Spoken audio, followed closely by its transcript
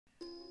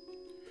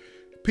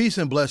Peace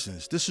and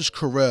blessings. This is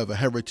Karev of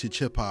Heritage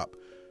Hip Hop,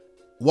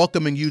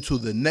 welcoming you to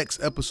the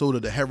next episode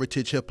of the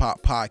Heritage Hip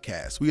Hop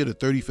Podcast. We are the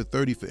 30 for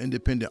 30 for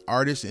independent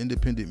artists and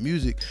independent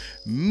music,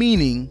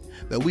 meaning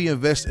that we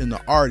invest in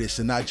the artists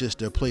and not just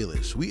their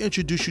playlists. We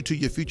introduce you to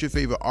your future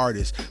favorite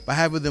artists by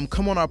having them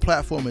come on our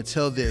platform and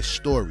tell their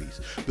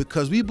stories,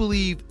 because we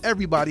believe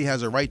everybody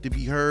has a right to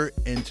be heard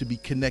and to be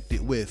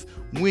connected with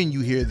when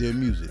you hear their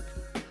music.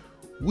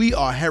 We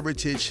are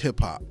Heritage Hip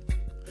Hop,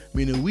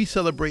 meaning we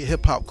celebrate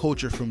hip-hop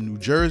culture from New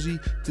Jersey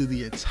to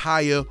the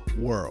entire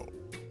world.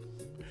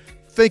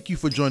 Thank you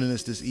for joining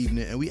us this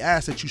evening, and we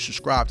ask that you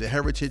subscribe to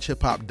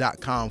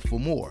heritagehiphop.com for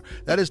more.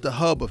 That is the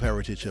hub of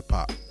Heritage Hip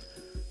Hop.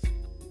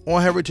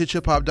 On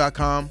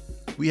heritagehiphop.com,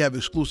 we have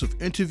exclusive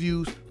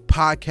interviews,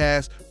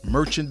 podcasts,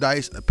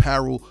 merchandise,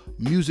 apparel,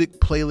 music,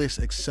 playlists,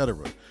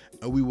 etc.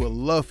 And we would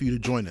love for you to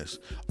join us.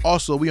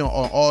 Also, we are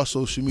on all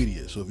social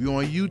media. So if you're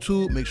on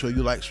YouTube, make sure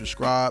you like,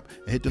 subscribe,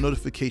 and hit the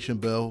notification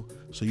bell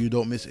so you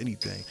don't miss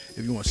anything.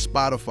 If you're on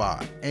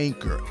Spotify,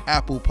 Anchor,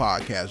 Apple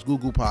Podcasts,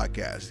 Google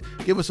Podcasts,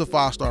 give us a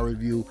 5-star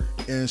review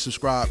and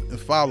subscribe and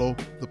follow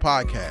the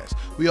podcast.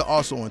 We are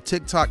also on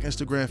TikTok,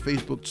 Instagram,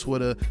 Facebook,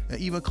 Twitter, and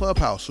even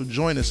Clubhouse. So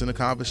join us in the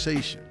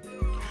conversation.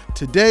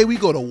 Today, we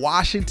go to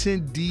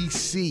Washington,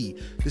 D.C.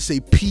 to say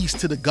peace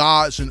to the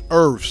gods and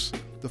earths,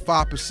 the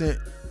 5%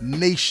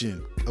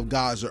 nation of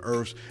gods and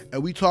earths.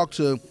 And we talk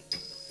to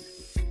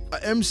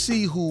an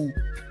MC who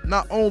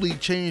not only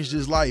changed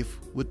his life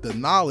with the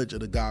knowledge of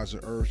the gods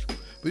and earths,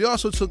 but he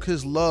also took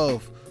his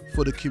love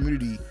for the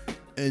community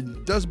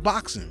and does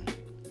boxing.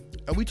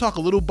 And we talk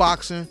a little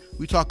boxing,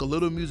 we talk a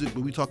little music,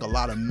 but we talk a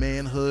lot of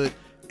manhood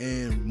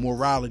and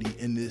morality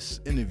in this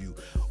interview.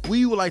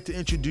 We would like to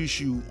introduce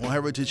you on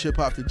Heritage Hip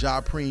Hop to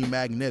Japreme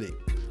Magnetic,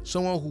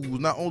 someone who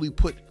not only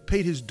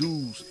paid his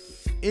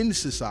dues in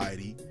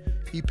society,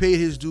 he paid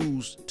his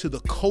dues to the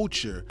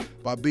culture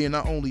by being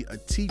not only a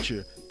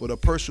teacher, but a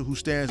person who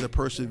stands and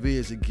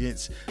perseveres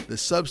against the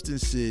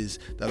substances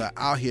that are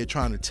out here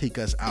trying to take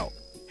us out.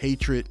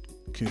 Hatred,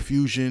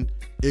 confusion,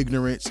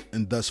 ignorance,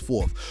 and thus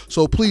forth.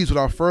 So please,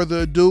 without further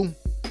ado,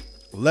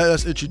 let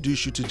us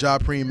introduce you to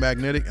Japreme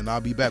Magnetic, and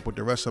I'll be back with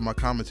the rest of my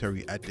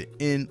commentary at the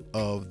end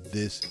of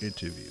this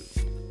interview.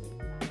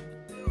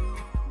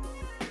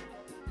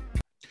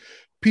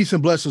 Peace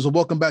and blessings, and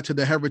welcome back to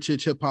the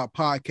Heritage Hip Hop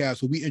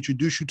Podcast, where we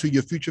introduce you to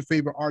your future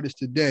favorite artists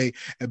today.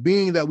 And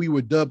being that we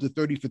were dubbed the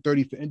 30 for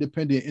 30 for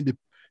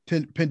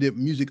independent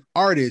music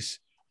artists,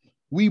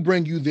 we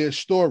bring you their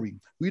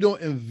story. We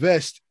don't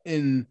invest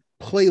in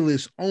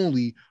playlists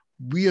only.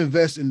 We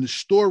invest in the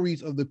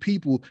stories of the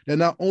people that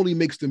not only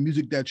makes the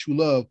music that you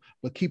love,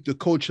 but keep the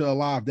culture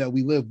alive that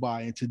we live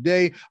by. And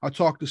today I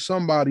talk to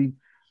somebody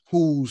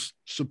who's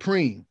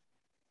supreme.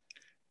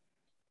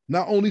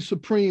 Not only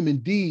supreme in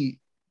deed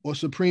or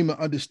supreme in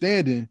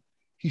understanding,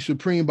 he's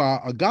supreme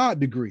by a God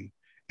degree.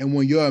 And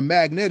when you're a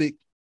magnetic,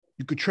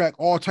 you could track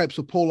all types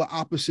of polar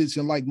opposites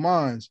and like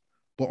minds,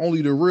 but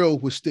only the real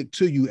will stick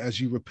to you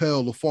as you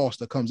repel the false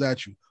that comes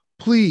at you.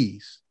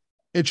 Please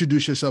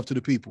introduce yourself to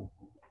the people.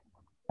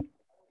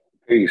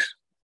 Peace.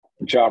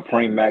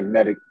 Japreme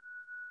Magnetic,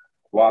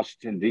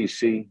 Washington,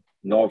 D.C.,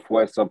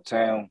 Northwest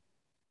Uptown.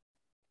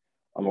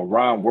 I'm a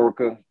rhyme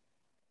worker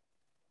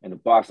and a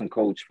boxing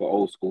coach for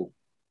old school.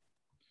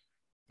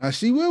 Now,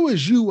 see, where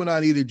was you when I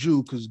needed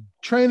you? Because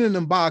training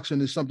and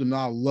boxing is something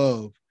I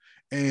love.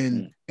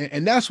 And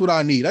that's what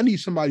I need. I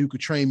need somebody who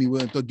could train me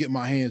well and get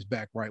my hands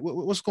back right.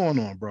 What's going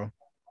on, bro?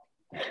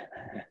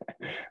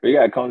 You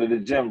got to come to the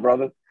gym,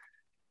 brother.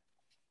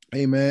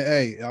 Hey, man.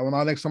 Hey,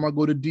 when next time I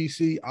go to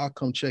D.C., I'll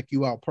come check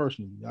you out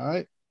personally. All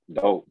right?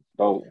 Dope.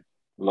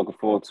 Looking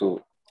forward to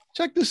it.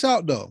 Check this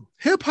out, though.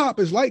 Hip-hop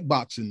is like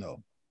boxing,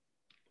 though.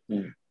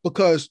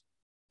 Because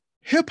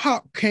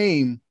hip-hop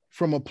came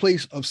from a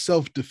place of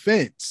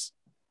self-defense,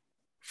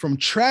 from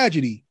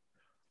tragedy,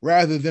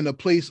 rather than a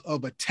place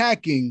of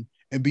attacking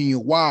and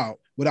being wild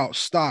without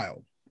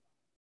style.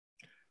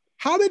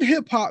 How did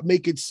hip-hop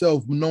make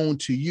itself known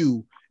to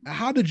you, and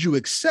how did you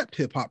accept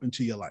hip-hop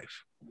into your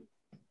life?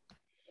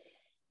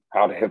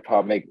 How did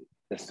hip-hop make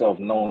itself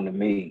known to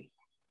me?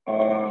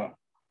 Well,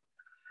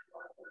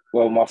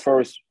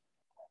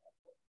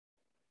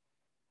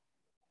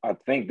 I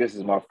think this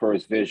is my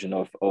first vision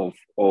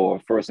or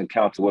first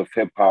encounter with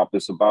hip hop.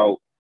 It's about,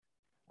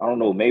 I don't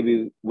know,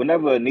 maybe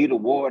whenever Anita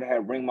Ward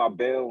had Ring My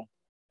Bell,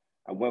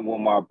 I went with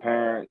my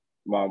parent,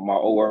 my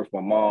old earth, my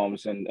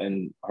mom's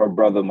and her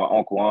brother, my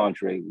Uncle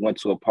Andre,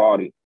 went to a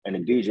party and the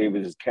DJ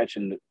was just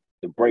catching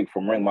the break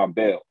from Ring My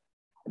Bell.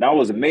 And I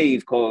was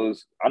amazed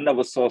because I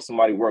never saw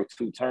somebody work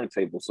 2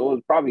 turntables. So it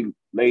was probably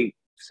late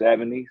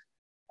 70s.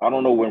 I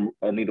don't know when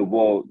Anita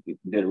Ward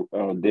did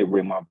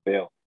Ring My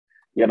Bell.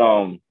 Yet,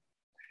 and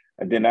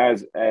then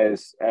as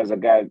I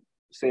got,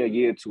 say, a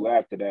year or two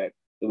after that,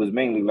 it was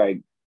mainly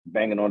like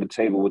banging on the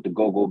table with the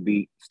go-go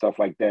beat, stuff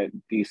like that,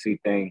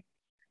 DC thing.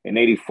 In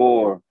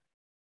 84,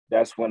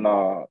 that's when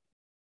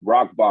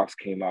Rock Box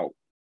came out,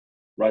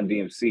 Run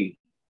DMC.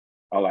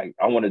 I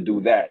want to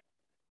do that.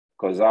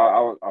 because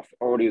I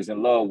already was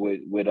in love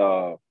with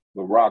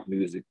rock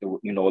music,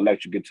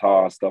 electric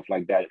guitar, stuff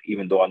like that,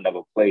 even though I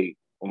never played.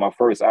 Well, my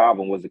first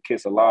album was a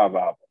Kiss Alive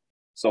album.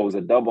 So it was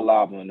a double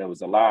album and it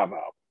was a live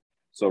album.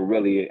 So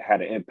really it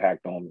had an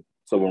impact on me.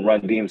 So when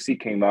Run DMC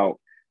came out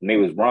and they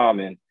was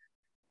rhyming,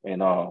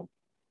 and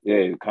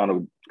it kind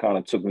of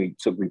took me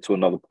to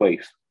another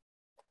place.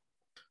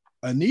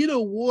 Anita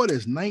Ward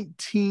is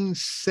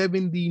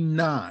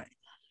 1979.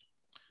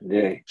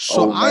 Yeah.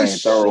 So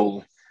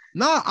thorough.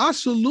 I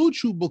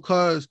salute you,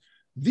 because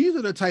these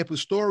are the type of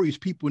stories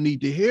people need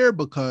to hear,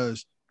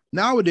 because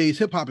nowadays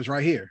hip hop is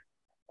right here.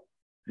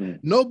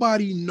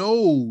 Nobody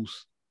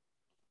knows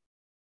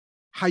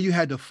how you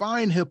had to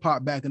find hip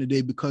hop back in the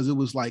day, because it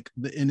was like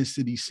the inner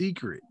city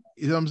secret.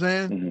 You know what I'm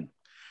saying? Mm-hmm.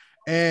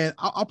 And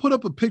I'll put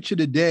up a picture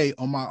today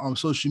on my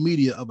social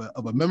media of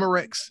a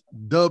Memorex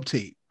dub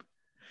tape.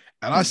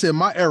 And I said,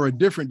 my era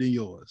different than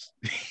yours.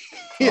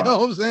 You know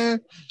what I'm saying?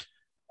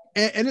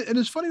 And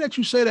it's funny that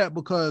you say that,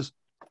 because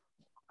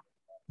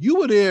you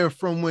were there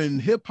from when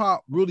hip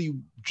hop really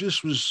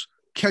just was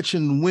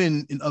catching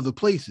wind in other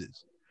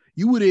places.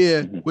 You were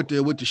there with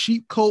the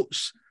sheep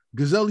coats,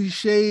 Gazelle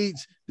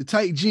shades, the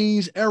tight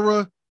jeans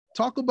era.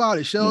 Talk about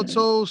it. Shell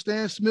Toes,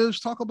 Stan Smiths.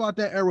 Talk about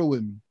that era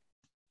with me.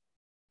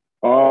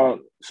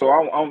 So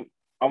I'm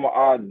an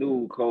odd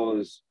dude,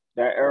 because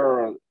that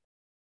era,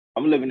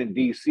 I'm living in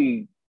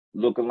DC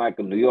looking like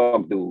a New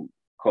York dude,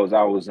 because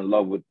I was in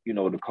love with,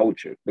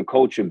 the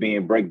culture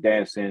being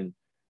breakdancing,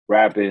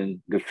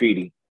 rapping,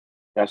 graffiti.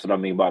 That's what I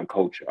mean by the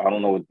culture. I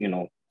don't know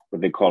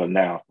what they call it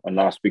now. I'm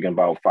not speaking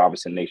about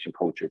 5% Nation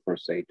culture per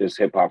se, just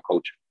hip hop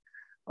culture.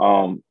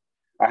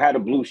 I had a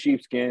blue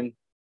sheepskin.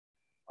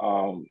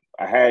 I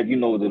had, the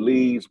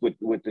leads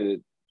with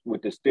the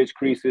stitch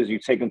creases. You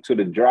take them to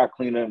the dry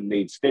cleaner and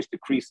they'd stitch the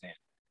crease in.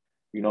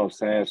 You know what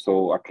I'm saying?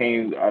 So I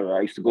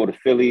used to go to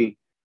Philly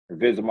and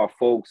visit my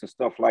folks and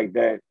stuff like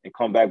that, and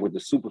come back with the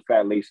super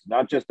fat laces,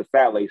 not just the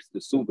fat laces, the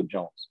super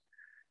Jones.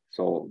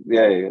 So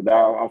yeah,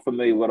 I'm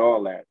familiar with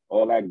all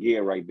that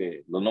gear right there.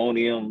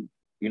 Linoleum,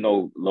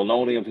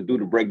 linoleum to do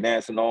the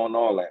breakdance and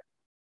all that.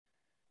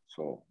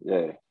 So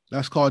yeah.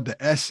 That's called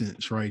the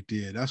essence right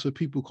there. That's what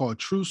people call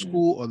true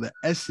school or the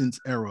essence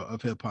era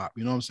of hip hop.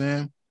 You know what I'm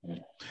saying?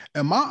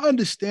 And my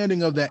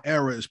understanding of that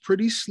era is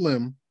pretty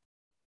slim,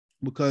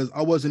 because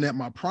I wasn't at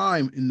my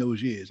prime in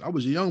those years. I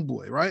was a young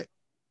boy, right?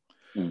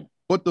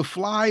 But the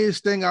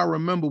flyest thing I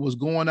remember was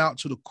going out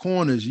to the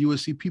corners. You would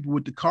see people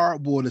with the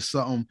cardboard or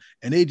something,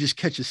 and they just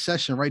catch a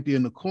session right there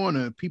in the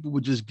corner, and people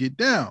would just get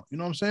down. You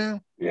know what I'm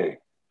saying? Yeah.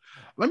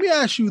 Let me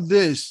ask you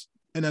this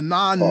in a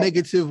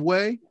non-negative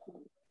way,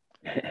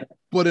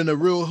 but in a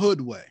real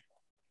hood way.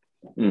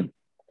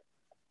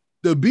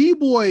 The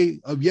B-boy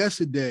of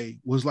yesterday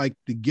was like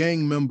the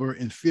gang member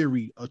in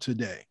theory of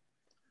today.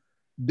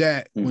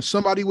 That when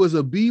somebody was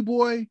a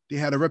B-boy, they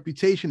had a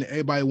reputation that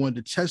everybody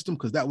wanted to test them,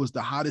 because that was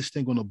the hottest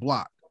thing on the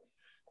block.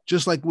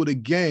 Just like with a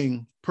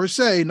gang, per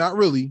se, not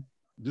really.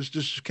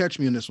 Just catch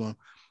me in this one.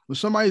 When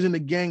somebody's in the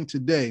gang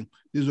today,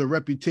 there's a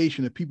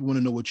reputation that people want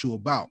to know what you're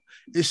about.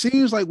 It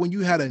seems like when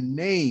you had a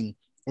name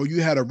or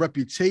you had a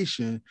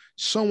reputation,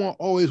 someone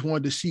always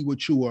wanted to see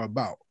what you were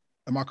about.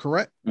 Am I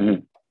correct?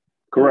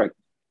 Correct.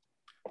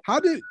 How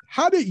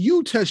did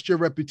you test your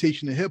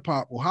reputation in hip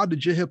hop, or how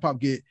did your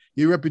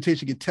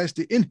reputation get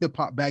tested in hip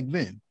hop back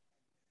then?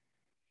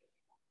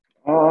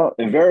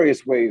 In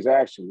various ways,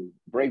 actually.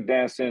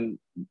 Breakdancing,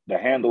 the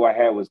handle I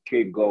had was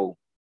Kid Go.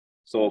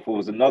 So if it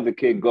was another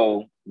Kid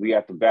Go, we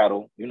had to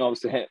battle, you know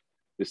what I'm saying,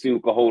 to see who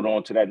could hold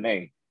on to that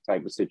name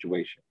type of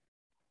situation.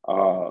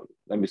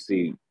 Let me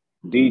see,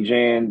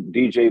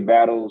 DJ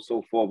battles,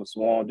 so forth and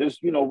so on. Just,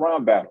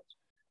 rhyme battles.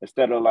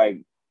 Instead of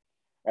like,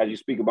 as you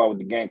speak about with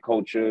the gang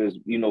culture,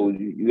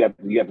 you have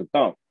to thump.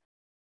 You know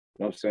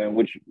what I'm saying?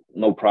 Which,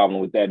 no problem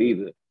with that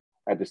either.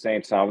 At the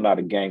same time, I'm not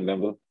a gang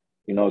member.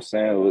 You know what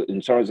I'm saying? In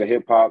terms of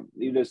hip hop,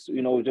 it's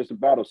just a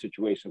battle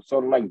situation.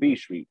 Sort of like B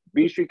Street.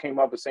 B Street came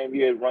out the same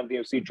year as Run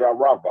DMC dropped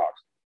Rock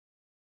Box.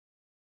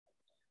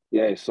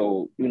 Yeah,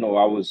 so I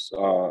was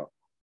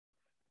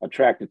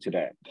attracted to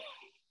that.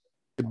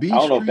 I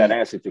don't know if that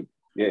answered to.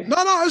 Yeah.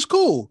 No, it's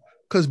cool.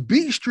 Because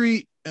Beat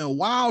Street and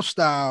Wild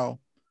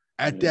Style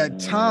at that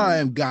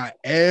time got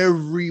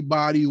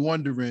everybody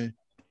wondering,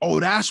 oh,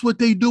 that's what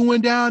they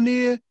doing down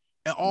there?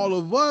 And all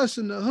of us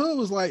in the hood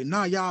was like,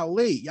 nah, y'all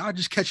late. Y'all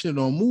just catching it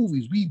on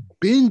movies. We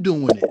been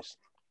doing this.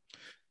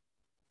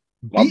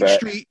 Beat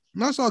Street,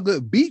 that's all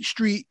good. Beat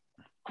Street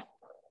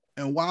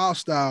and Wild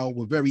Style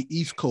were very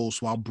East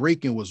Coast, while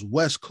breaking was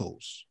West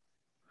Coast.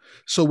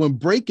 So when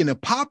breaking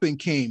and popping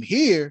came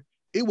here,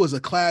 it was a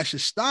clash of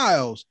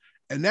styles.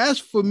 And that's,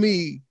 for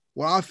me,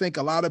 what I think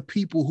a lot of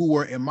people who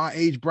were in my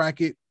age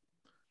bracket,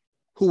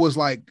 who was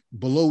like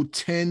below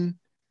 10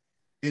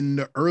 in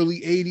the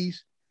early 80s,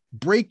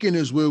 breaking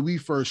is where we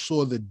first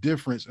saw the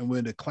difference, and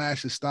when the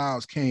clash of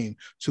styles came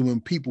to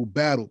when people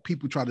battled,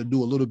 people tried to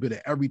do a little bit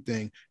of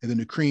everything, and then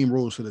the cream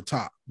rose to the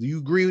top. Do you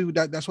agree with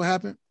that? That's what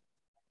happened?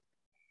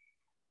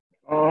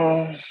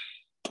 I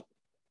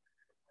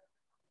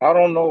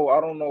don't know.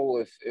 I don't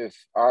know if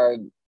I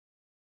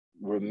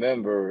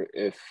remember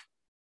if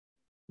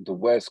the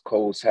West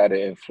Coast had an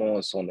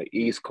influence on the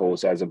East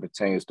Coast as it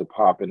pertains to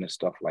popping and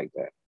stuff like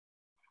that.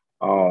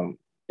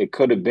 It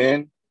could have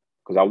been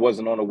because I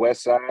wasn't on the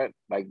West Side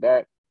like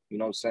that. You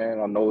know what I'm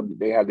saying? I know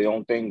they had their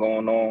own thing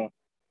going on.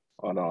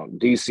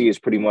 DC is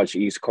pretty much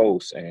East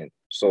Coast, and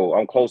so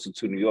I'm closer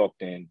to New York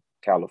than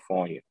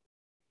California.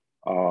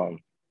 Um,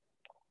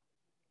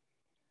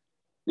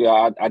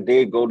 yeah, I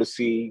did go to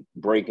see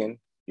Breaking.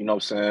 You know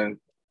what I'm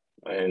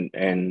saying?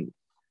 And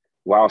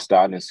Wild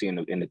Style and see in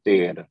the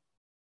theater.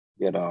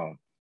 Yet,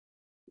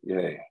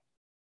 yeah.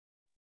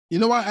 You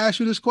know why I asked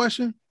you this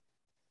question?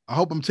 I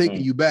hope I'm taking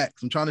Mm. you back.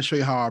 I'm trying to show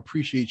you how I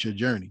appreciate your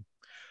journey.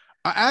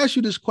 I asked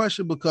you this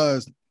question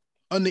because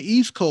on the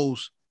East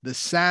Coast, the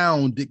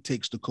sound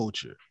dictates the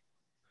culture.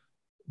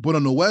 But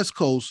on the West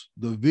Coast,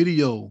 the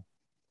video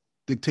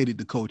dictated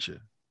the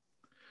culture.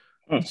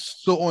 Mm.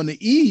 So on the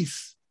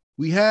East,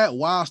 we had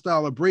Wild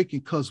Style of Breaking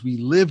because we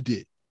lived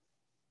it.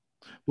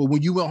 But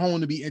when you went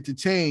home to be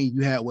entertained,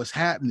 you had What's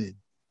Happening.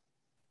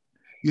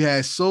 You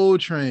had Soul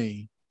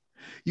Train.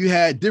 You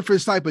had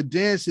different type of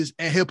dances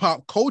and hip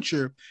hop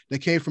culture that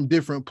came from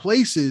different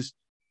places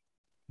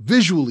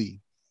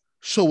visually.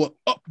 So it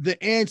upped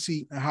the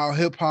ante and how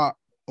hip hop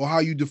or how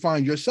you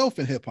define yourself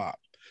in hip hop.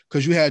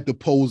 Because you had the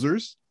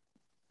posers,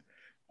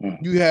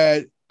 you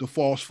had the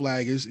false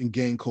flaggers in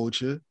gang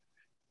culture,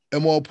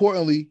 and more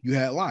importantly, you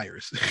had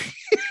liars.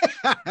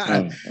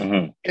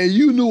 Mm-hmm. And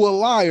you knew a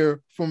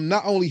liar from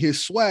not only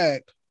his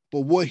swag,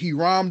 but what he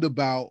rhymed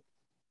about,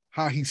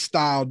 how he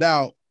styled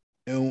out,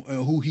 and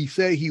who he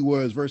said he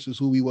was versus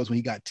who he was when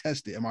he got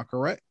tested. Am I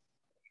correct?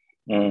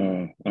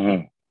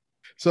 Mm-hmm.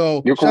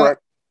 So You're shout out.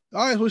 correct.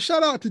 All right, well,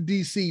 shout out to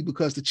DC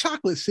because the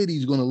Chocolate City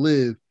is going to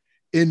live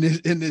in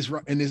this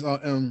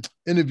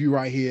interview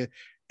right here.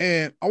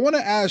 And I want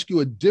to ask you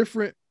a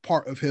different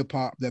part of hip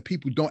hop that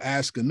people don't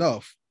ask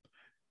enough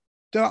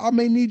that I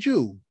may need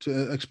you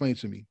to explain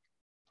to me.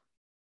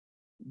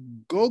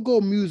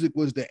 Go-go music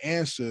was the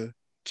answer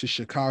to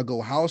Chicago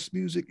house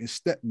music and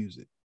step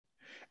music.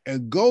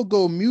 And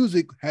go-go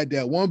music had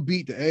that one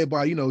beat that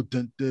everybody, dun,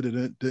 dun,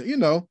 dun, dun,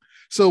 dun,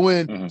 So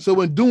when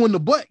Doing the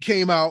Butt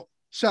came out,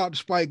 shout out to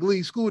Spike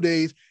Lee, School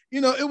Days,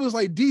 it was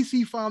like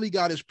DC finally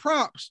got his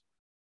props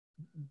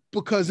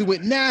because it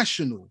went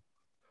national.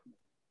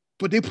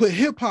 But they put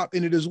hip-hop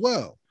in it as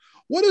well.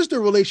 What is the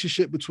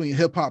relationship between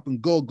hip-hop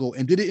and go-go,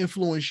 and did it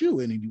influence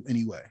you in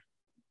any way?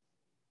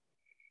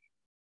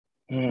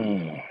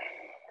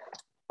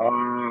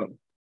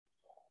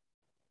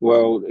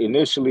 Well,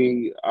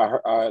 initially,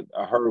 I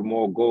heard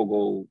more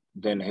go-go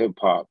than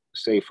hip-hop,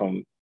 say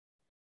from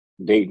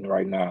dating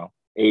right now,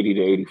 80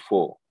 to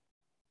 84.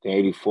 In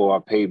 84, I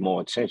paid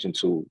more attention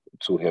to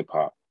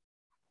hip-hop.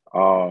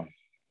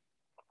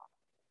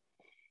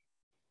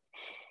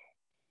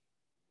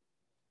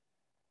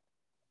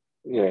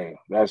 Yeah,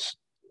 that's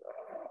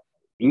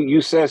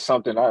you said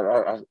something.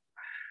 I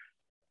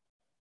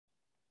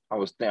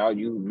was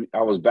thinking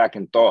I was back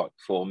in thought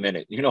for a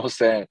minute. You know what I'm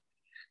saying?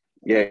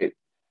 Yeah,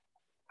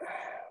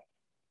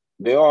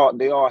 they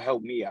all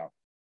help me out.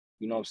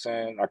 You know what I'm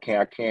saying?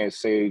 I can't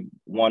say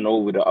one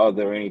over the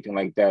other or anything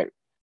like that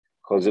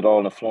because it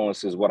all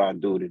influences what I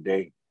do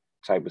today,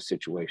 type of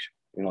situation.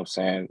 You know what I'm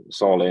saying?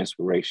 It's all the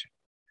inspiration.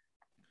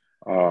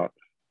 Uh,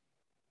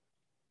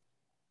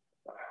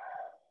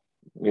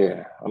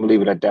 yeah, I'm gonna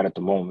leave it at that at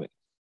the moment.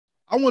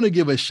 I want to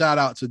give a shout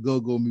out to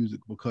go-go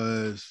music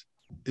because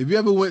if you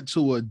ever went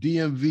to a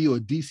DMV or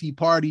DC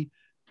party,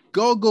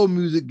 go-go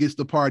music gets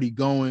the party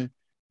going.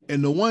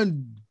 And the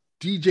one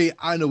DJ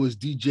I know is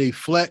DJ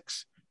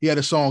Flex. He had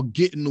a song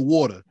Get in the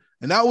Water.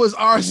 And that was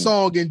our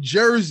song in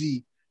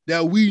Jersey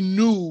that we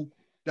knew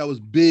that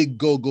was big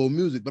go-go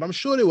music. But I'm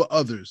sure there were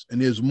others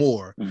and there's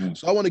more. Mm-hmm.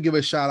 So I want to give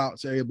a shout out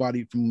to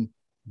everybody from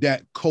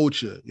that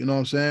culture. You know what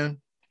I'm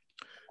saying?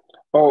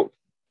 Oh,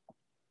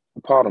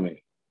 pardon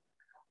me.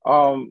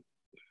 Um,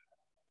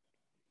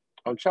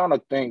 I'm trying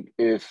to think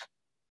if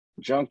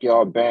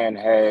Junkyard Band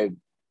had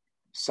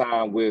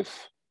signed with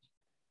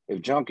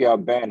if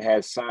Junkyard Band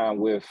had signed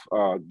with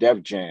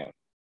Def Jam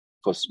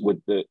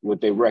with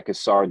their record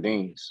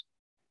Sardines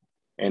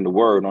and the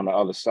Word on the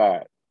other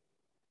side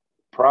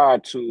prior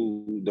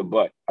to the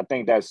Butt. I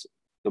think that's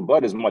the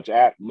Butt is much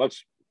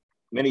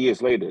many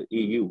years later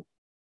EU.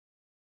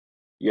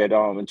 Yet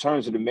in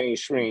terms of the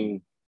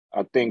mainstream,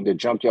 I think the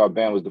Junkyard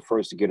Band was the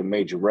first to get a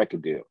major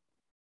record deal.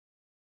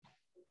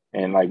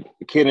 And like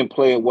the Kid and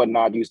Play and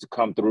whatnot used to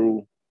come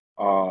through.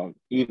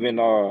 Even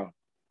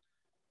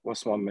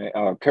what's my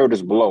man?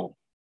 Curtis Blow.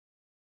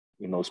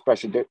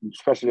 Special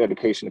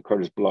dedication to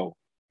Curtis Blow.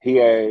 He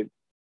had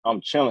I'm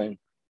Chilling,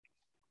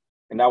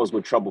 and that was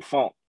with Trouble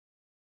Funk.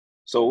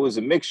 So it was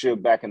a mixture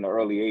back in the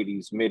early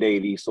 80s, mid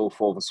 80s, so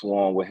forth and so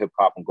on with hip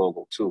hop and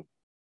go-go too.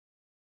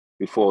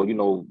 Before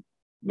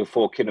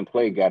Kid and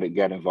Play got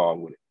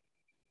involved with it.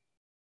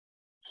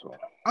 So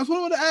That's what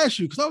I want to ask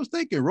you, because I was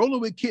thinking Rolling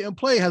with Kid and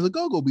Play has a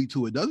go-go beat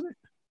to it, doesn't it?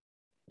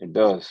 It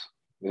does.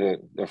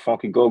 The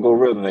funky go-go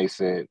rhythm, they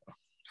said.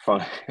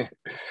 If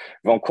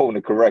I'm quoting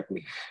it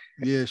correctly.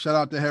 Yeah, shout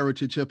out to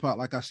Heritage Hip Hop.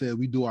 Like I said,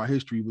 we do our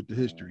history with the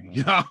history.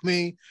 You know what I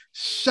mean?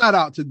 Shout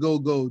out to Go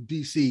Go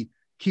DC,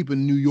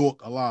 keeping New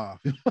York alive.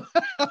 You know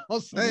what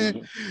I'm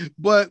saying?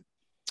 But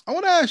I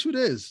want to ask you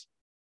this.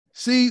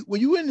 See, when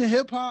you into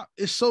hip hop,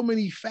 it's so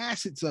many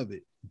facets of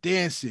it.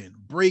 Dancing,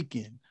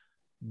 breaking,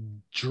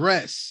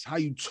 dress, how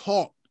you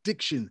talk,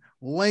 diction,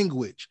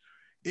 language.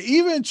 It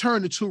even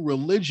turned into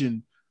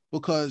religion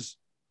because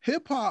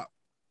hip hop,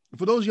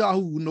 for those of y'all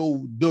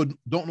who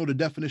don't know the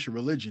definition of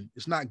religion,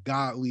 it's not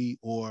godly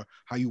or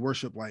how you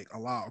worship like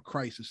Allah or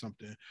Christ or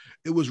something.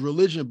 It was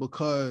religion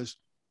because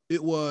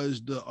it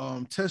was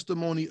the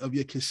testimony of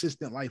your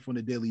consistent life on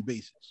a daily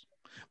basis.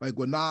 Like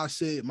when Nas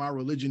said, "My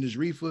religion is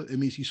reefer," it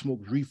means he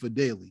smoked reefer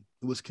daily.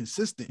 It was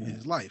consistent in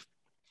his life.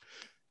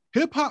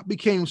 Hip hop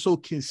became so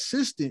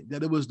consistent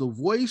that it was the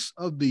voice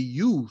of the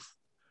youth.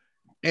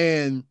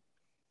 And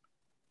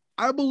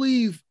I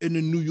believe in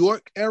the New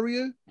York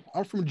area,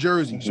 I'm from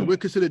Jersey, so we're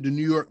considered the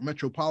New York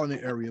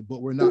metropolitan area,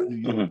 but we're not New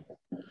York.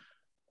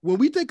 When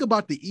we think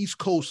about the East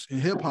Coast in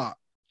hip hop,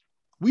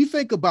 we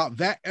think about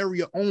that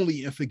area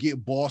only and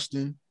forget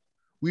Boston.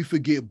 We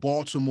forget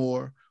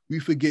Baltimore. We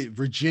forget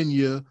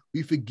Virginia.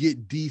 We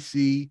forget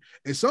DC.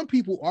 And some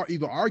people are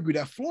even argue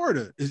that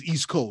Florida is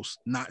East Coast,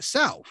 not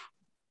South.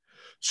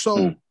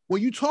 So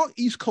when you talk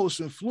East Coast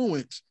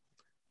influence,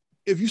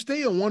 if you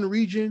stay in one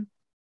region,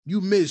 you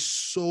miss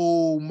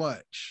so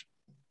much.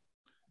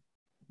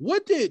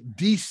 What did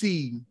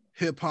DC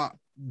hip hop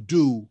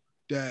do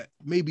that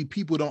maybe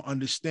people don't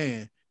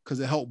understand because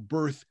it helped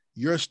birth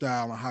your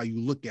style and how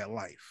you look at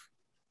life?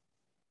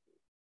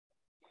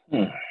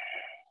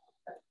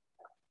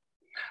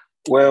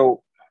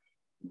 Well,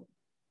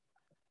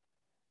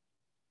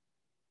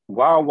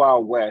 Wild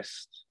Wild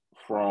West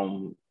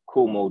from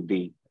Kool Moe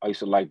Dee. I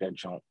used to like that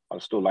joint. I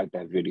still like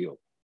that video.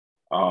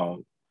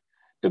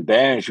 The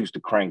bands used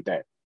to crank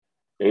that.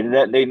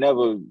 They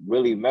never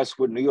really messed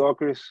with New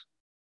Yorkers,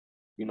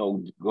 you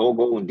know,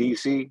 Go in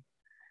DC,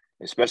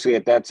 especially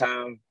at that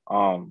time.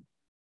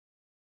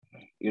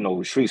 You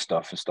know, street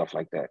stuff and stuff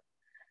like that.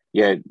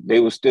 Yeah, they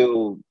would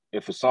still,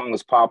 if a song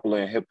is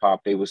popular in hip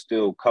hop, they would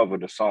still cover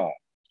the song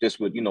just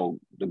with, you know,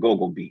 the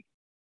go-go beat,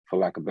 for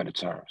lack of better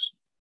terms.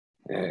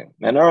 Yeah.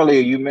 And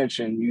earlier you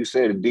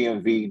said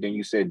DMV, then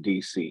you said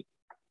DC.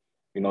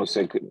 You know,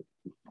 said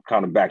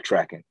kind of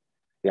backtracking.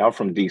 Yeah, I'm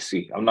from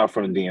DC. I'm not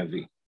from the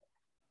DMV.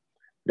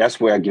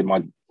 That's where I get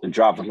my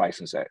driver's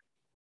license at.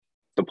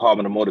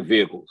 Department of Motor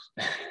Vehicles.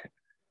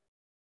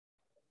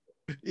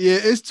 Yeah,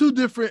 it's two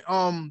different.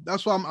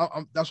 That's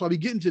why that's why we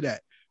get into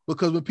that,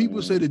 because when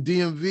people say the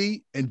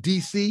DMV and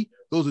DC,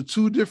 those are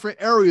two different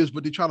areas,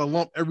 but they try to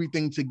lump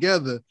everything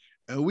together,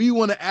 and we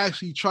want to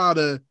actually try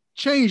to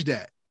change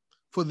that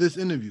for this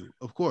interview,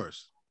 of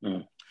course,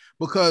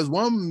 because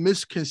one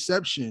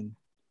misconception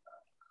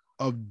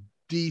of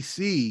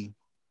DC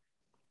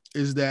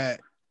is that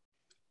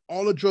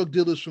all the drug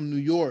dealers from New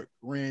York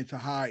ran to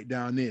hide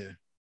down there,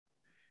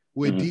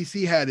 where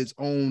DC had its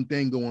own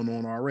thing going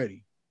on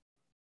already.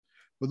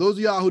 For those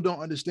of y'all who don't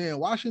understand,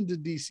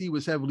 Washington, D.C.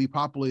 was heavily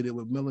populated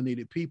with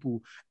melanated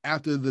people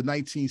after the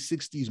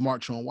 1960s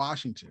March on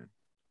Washington.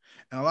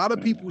 And a lot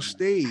of people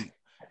stayed.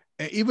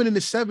 And even in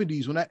the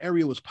 70s, when that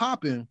area was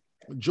popping,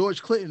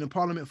 George Clinton and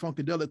Parliament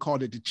Funkadelic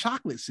called it the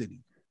Chocolate City.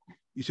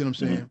 You see what I'm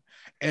saying?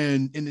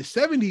 And in the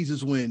 70s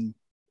is when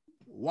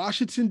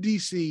Washington,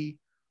 D.C.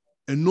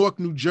 and Newark,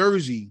 New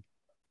Jersey,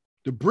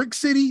 the Brick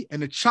City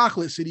and the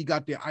Chocolate City,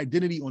 got their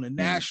identity on a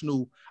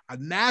national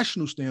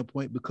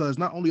standpoint, because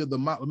not only of the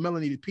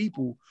melanated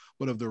people,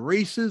 but of the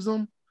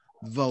racism,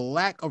 the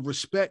lack of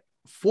respect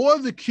for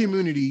the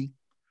community,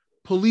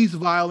 police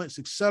violence,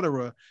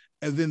 etc.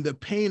 And then the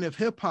pain of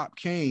hip hop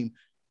came.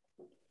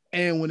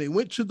 And when they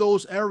went to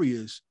those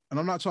areas, and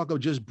I'm not talking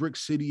just Brick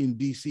City and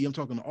DC, I'm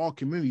talking all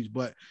communities,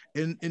 but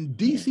in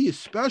DC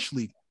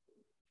especially,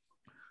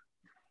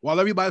 while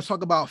everybody's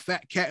talking about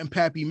Fat Cat and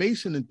Pappy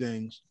Mason and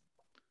things,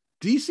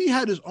 DC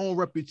had his own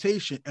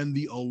reputation, and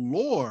the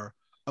allure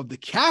of the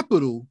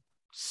capital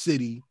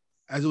city,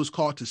 as it was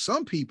called to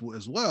some people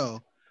as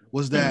well,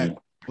 was that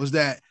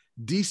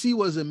DC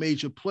was a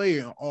major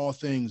player in all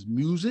things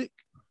music,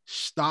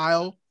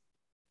 style,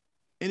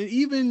 and it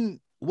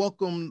even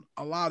welcomed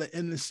a lot of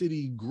inner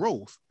city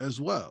growth as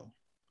well.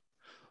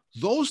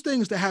 Those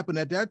things that happened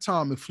at that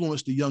time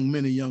influenced the young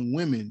men and young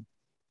women,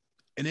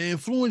 and it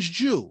influenced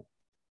you.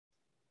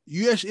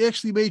 You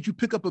actually made you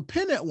pick up a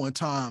pen at one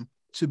time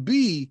to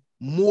be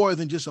more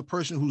than just a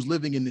person who's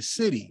living in the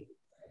city.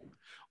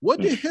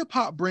 What did hip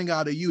hop bring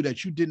out of you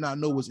that you did not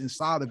know was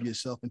inside of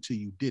yourself until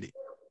you did it?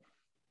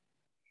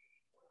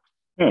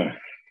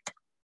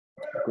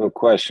 Good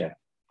question.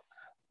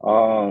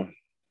 What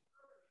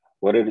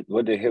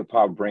did hip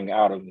hop bring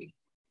out of me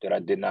that I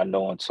did not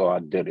know until I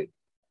did it?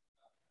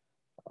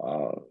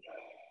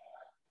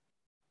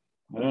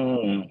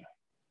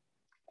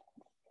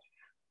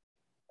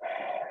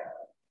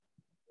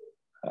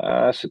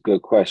 That's a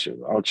good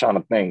question. I'm trying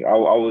to think.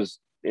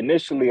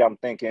 I'm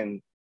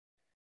thinking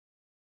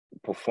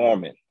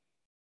performing.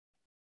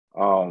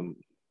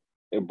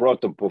 It brought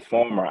the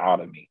performer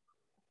out of me,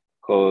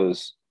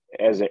 because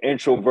as an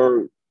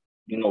introvert,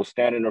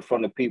 standing in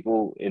front of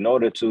people, in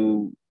order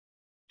to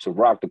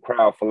rock the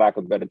crowd, for lack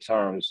of better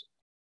terms,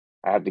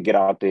 I had to get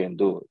out there and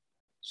do it.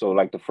 So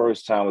like the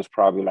first time was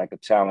probably like a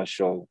talent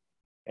show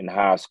in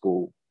high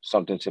school,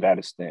 something to that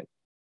extent.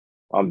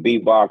 I'm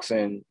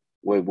beatboxing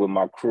with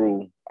my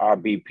crew, our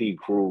BP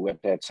crew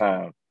at that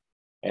time.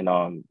 And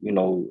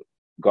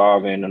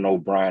Garvin and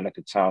O'Brien at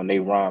the time, they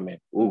rhyming.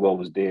 Ugo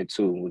was there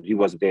too. He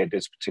wasn't there at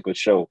this particular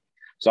show.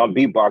 So I'm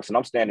beatboxing,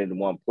 I'm standing in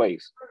one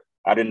place.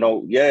 I didn't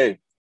know,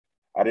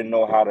 I didn't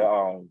know how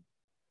to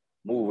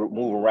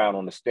move around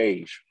on the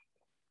stage.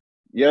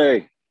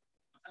 Yay.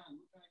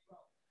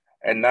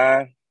 At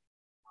 9,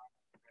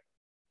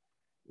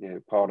 yeah,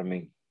 pardon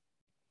me.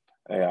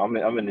 Yeah,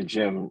 I'm in the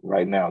gym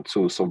right now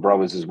too. So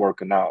brothers is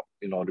working out.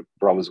 The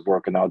brothers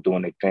working out,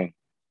 doing their thing.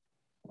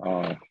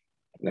 Yeah.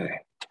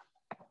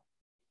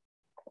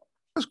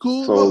 That's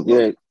cool. So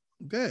yeah,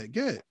 Good.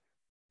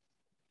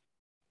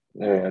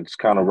 yeah, it's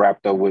kind of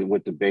wrapped up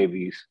with the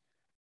babies.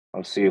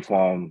 I'll see if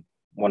one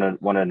of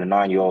the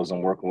 9-year-olds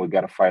I'm working with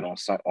got a fight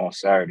on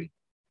Saturday.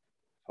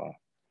 So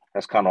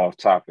that's kind of off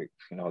topic.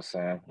 You know what I'm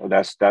saying? Well,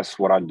 that's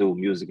what I do: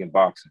 music and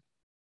boxing.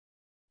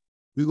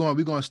 We're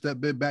gonna step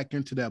bit back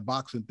into that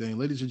boxing thing.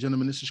 Ladies and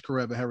gentlemen, this is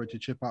Karev,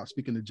 Heritage Hip Hop,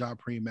 speaking to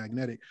Japreme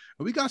Magnetic.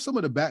 And we got some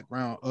of the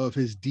background of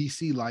his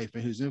DC life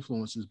and his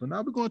influences. But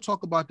now we're going to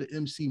talk about the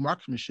MC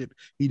marksmanship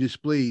he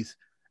displays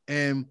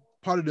and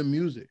part of the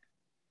music.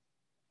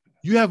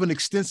 You have an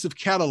extensive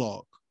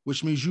catalog,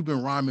 which means you've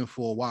been rhyming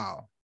for a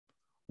while.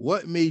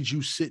 What made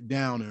you sit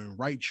down and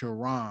write your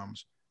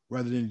rhymes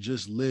rather than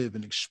just live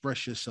and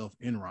express yourself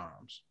in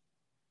rhymes?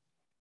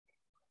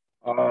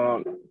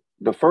 Um,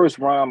 the first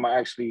rhyme I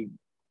actually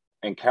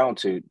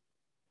encountered,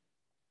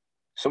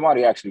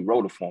 somebody actually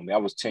wrote it for me. I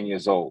was 10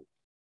 years old,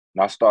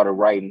 and I started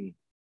writing.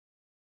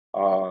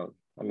 Let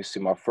me see.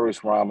 My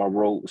first rhyme I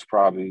wrote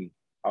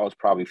I was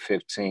probably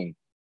 15.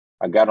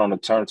 I got on the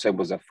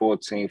turntables at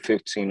 14,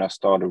 15. I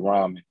started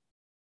rhyming.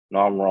 No,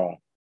 I'm wrong.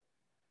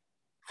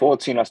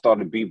 14, I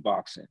started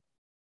beatboxing.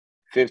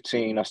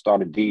 15, I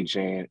started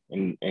DJing,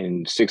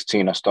 and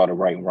 16, I started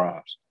writing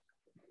rhymes.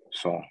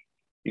 So,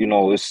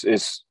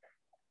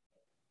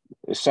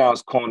 it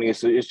sounds corny.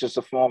 It's just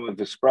a form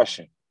of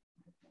expression.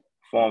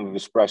 Form of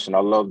expression. I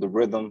love the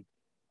rhythm.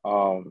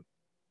 Um,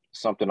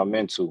 Something I'm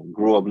into.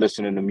 Grew up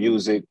listening to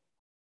music.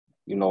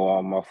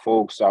 My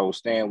folks I was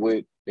staying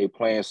with, they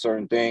playing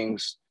certain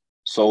things,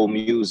 soul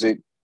music,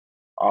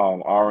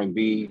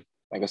 R&B.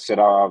 Like I said,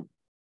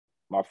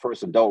 my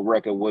first adult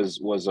record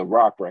was a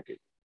rock record.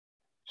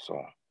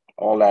 So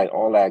all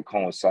that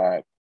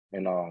coincide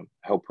and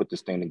help put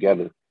this thing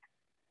together.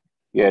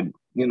 Yeah,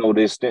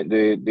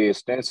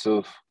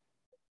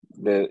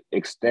 the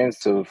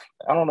extensive.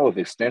 I don't know if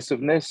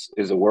extensiveness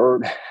is a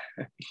word.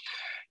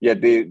 Yeah,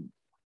 the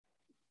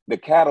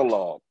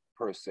catalog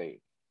per se.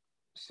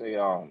 Say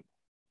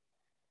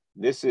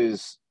this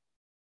is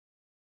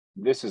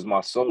this is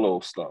my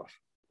solo stuff.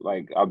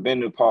 Like I've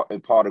been a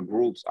part of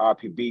groups,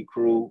 IPB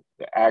crew,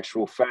 the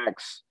actual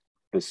facts,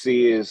 the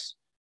Sears,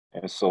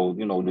 and so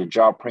the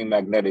job pre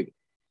magnetic.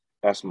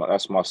 That's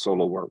my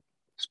solo work.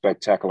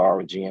 Spectacular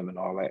RGM and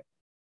all that.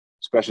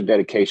 Special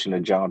dedication to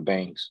John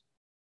Baines.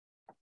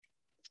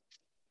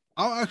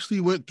 I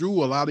actually went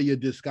through a lot of your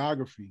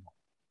discography,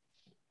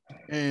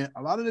 and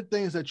a lot of the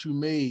things that you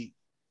made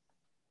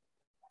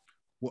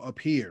were up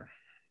here.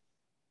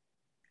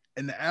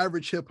 And the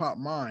average hip hop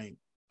mind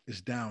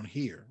is down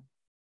here.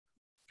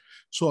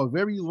 So a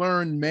very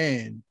learned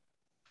man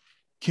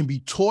can be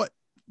taught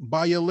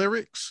by your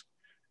lyrics,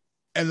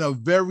 and a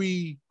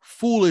very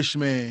foolish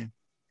man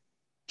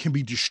can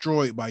be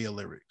destroyed by your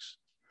lyrics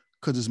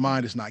because his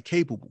mind is not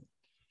capable.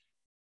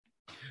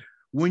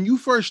 When you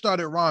first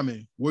started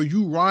rhyming, were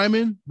you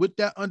rhyming with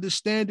that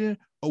understanding,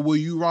 or were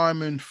you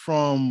rhyming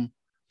from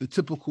the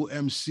typical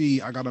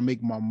MC, I gotta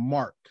make my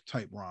mark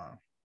type rhyme?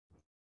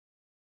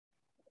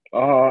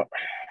 Uh,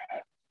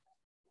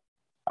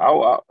 I,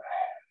 I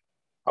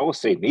I would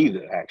say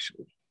neither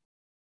actually.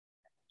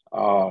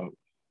 Um,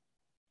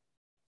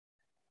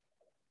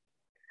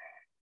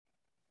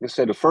 like I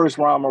said the first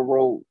rhyme I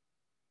wrote,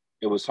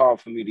 it was hard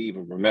for me to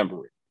even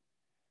remember it,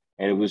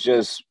 and it was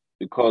just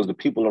because the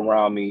people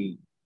around me,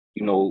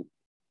 you know,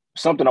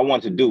 something I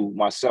wanted to do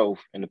myself,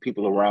 and the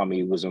people around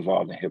me was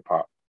involved in hip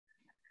hop.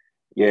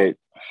 Yet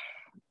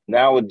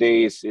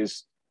nowadays,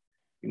 it's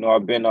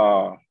I've been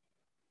I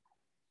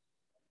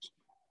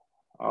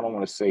don't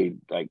want to say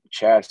like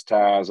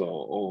chastised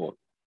or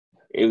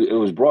it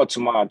was brought to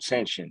my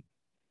attention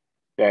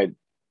that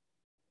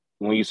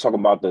when you talk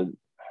about the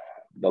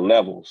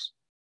levels,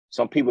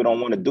 some people don't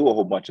want to do a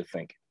whole bunch of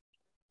thinking.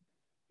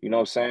 You know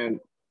what I'm saying?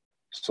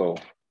 So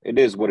it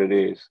is what it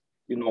is.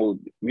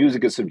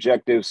 Music is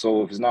subjective.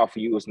 So if it's not for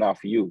you, it's not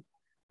for you.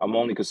 I'm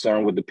only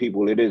concerned with the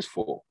people it is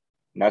for.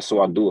 And that's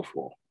what I do it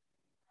for.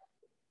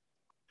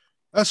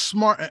 That's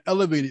smart and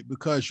elevated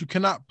because you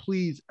cannot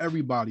please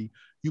everybody.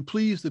 You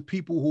please the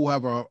people who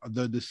have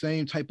the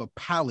same type of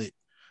palate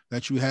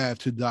that you have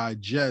to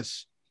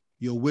digest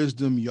your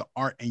wisdom, your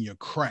art, and your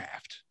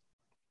craft.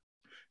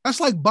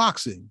 That's like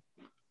boxing.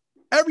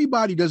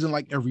 Everybody doesn't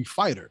like every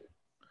fighter.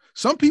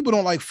 Some people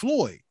don't like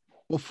Floyd.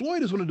 Well,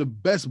 Floyd is one of the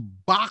best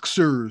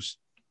boxers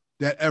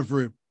that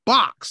ever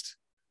boxed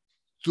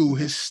through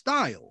his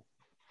style.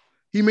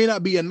 He may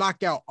not be a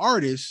knockout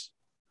artist,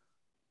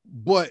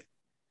 but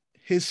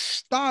his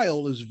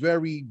style is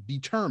very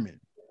determined.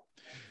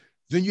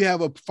 Then you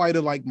have a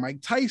fighter like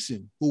Mike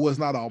Tyson, who was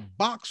not a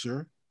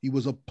boxer, he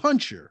was a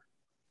puncher.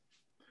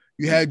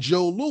 You had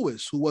Joe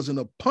Louis, who wasn't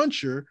a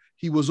puncher,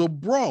 he was a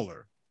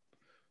brawler.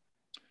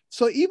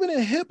 So even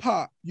in hip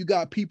hop, you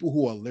got people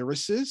who are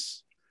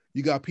lyricists,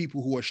 you got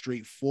people who are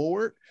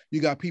straightforward,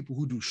 you got people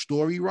who do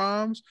story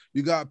rhymes,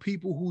 you got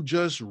people who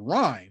just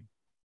rhyme.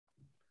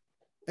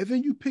 And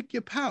then you pick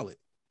your palette.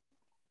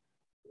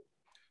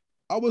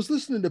 I was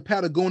listening to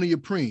Patagonia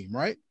Japreme,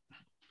 right?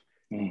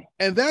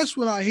 And that's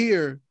when I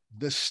hear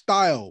the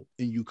style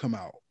in you come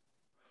out,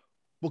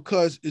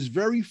 because it's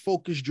very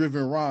focus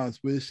driven rhymes,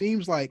 but it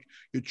seems like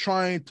you're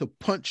trying to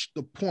punch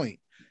the point.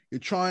 You're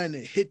trying to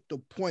hit the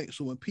point.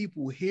 So when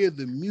people hear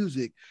the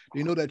music,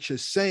 they know that you're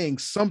saying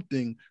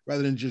something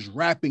rather than just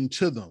rapping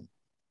to them.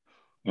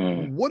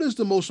 What is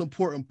the most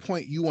important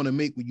point you want to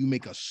make when you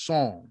make a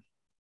song?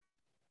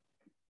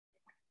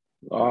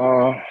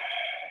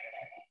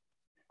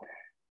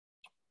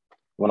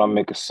 When I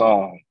make a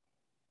song,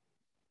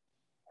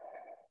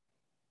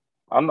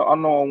 I know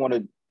I want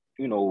to,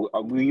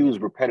 we use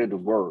repetitive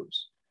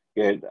words.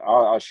 Yeah,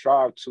 I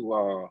strive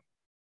to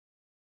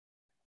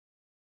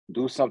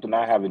do something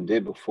I haven't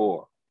did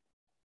before.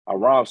 I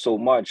rhyme so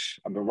much.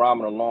 I've been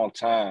rhyming a long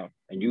time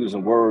and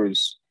using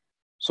words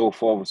so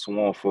forth and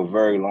so on for a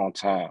very long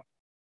time.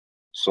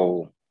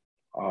 So,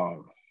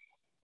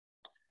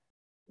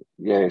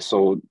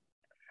 so,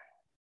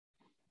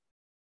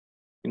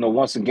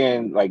 once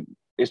again, like,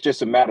 it's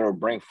just a matter of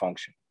brain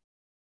function.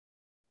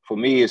 For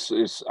me, it's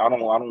I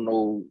don't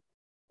know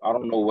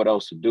what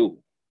else to do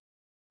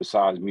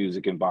besides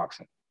music and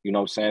boxing. You know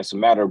what I'm saying? It's a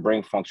matter of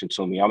brain function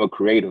to me. I'm a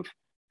creative,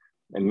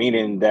 and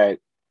meaning that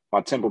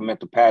my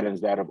temperamental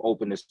patterns that have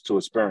openness to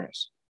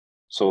experience.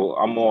 So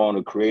I'm more on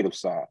the creative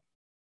side,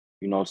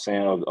 you know what I'm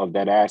saying, of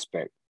that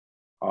aspect,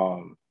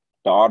 the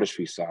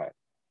artistry side.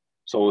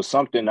 So it's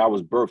something I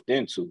was birthed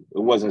into. It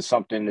wasn't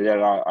something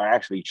that I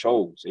actually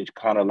chose. It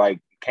kind of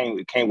like came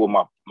with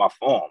my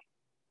form.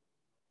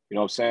 You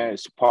know what I'm saying?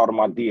 It's part of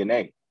my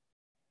DNA.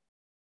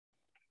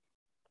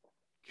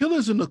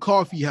 Killers in the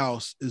Coffee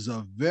House is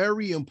a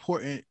very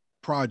important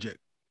project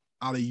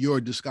out of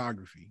your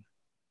discography.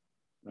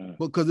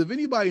 Because if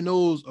anybody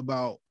knows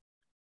about,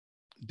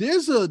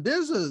 there's a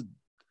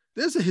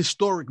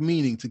historic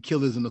meaning to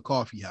Killers in the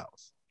Coffee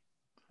House.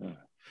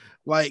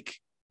 Like,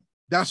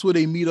 that's where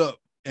they meet up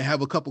and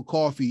have a cup of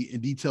coffee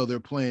and detail their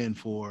plan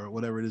for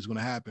whatever it is going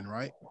to happen,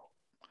 right?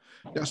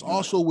 That's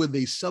also where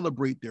they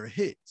celebrate their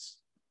hits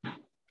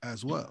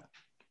as well.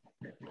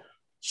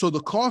 So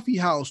the coffee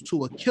house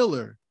to a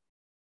killer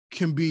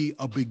can be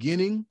a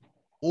beginning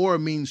or a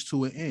means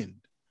to an end.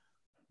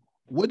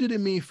 What did it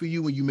mean for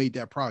you when you made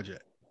that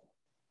project?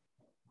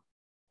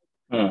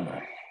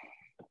 I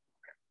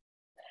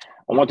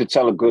want to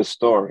tell a good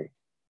story,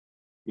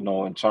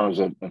 in terms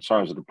of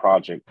the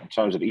project, in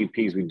terms of the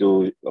EPs we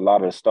do. A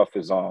lot of the stuff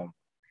is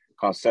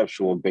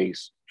conceptual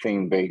based,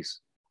 theme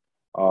based.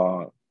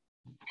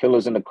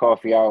 Killers in the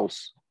Coffee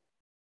House,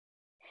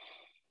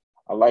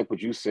 I like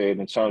what you said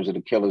in terms of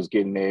the killers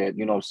getting there,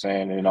 you know what I'm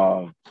saying? And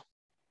I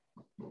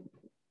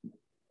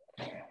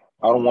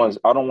don't want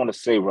to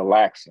say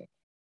relaxing,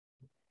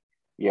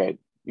 yet,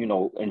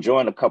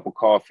 enjoying a cup of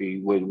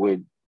coffee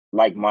with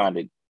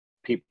like-minded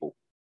people.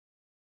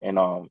 And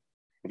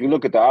if you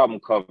look at the album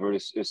cover,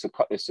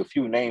 it's a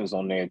few names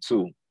on there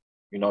too.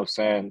 You know what I'm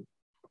saying?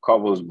 The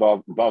cover was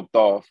bumped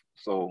off,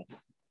 so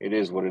it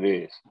is what it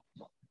is.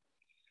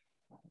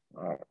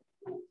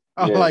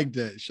 I like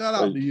that. Shout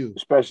out to you.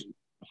 Especially,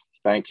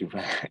 thank you.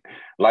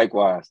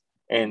 Likewise.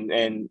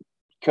 And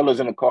Killers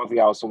in the Coffee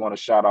House, I want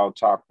to shout out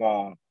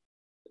Taquan,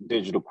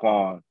 Digital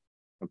Quan,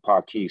 and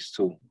Parquise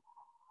too.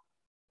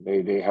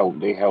 They help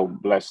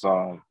bless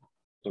the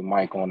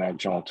mic on that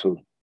joint too.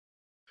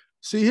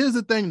 See, here's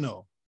the thing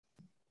though.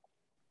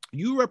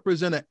 You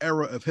represent an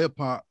era of hip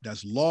hop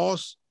that's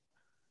lost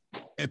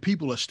and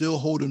people are still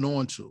holding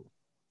on to.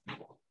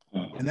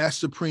 And that's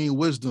supreme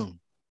wisdom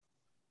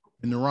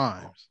in the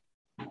rhymes.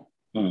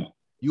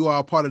 You are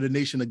a part of the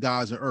nation of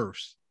gods and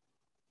earths.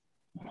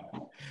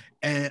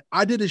 And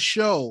I did a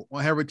show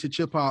on Heritage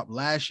Hip Hop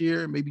last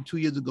year, maybe 2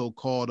 years ago,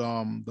 called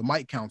the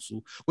Mic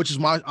Council, which is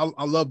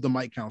I love the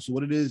Mic Council.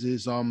 What it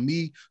is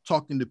me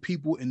talking to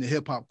people in the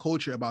hip hop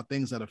culture about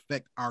things that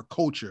affect our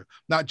culture,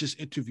 not just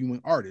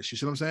interviewing artists. You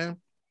see what I'm saying?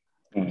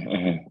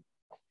 Mm-hmm.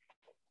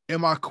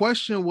 And my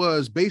question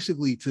was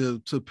basically,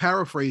 to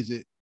paraphrase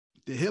it,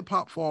 did hip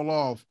hop fall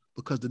off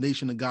because the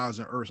nation of gods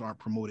and earths aren't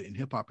promoted in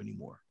hip hop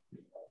anymore?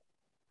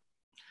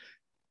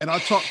 And I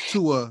talked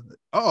to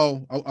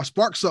I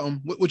sparked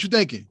something. What you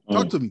thinking?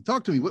 Talk to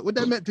me. What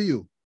that meant to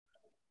you?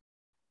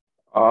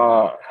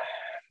 I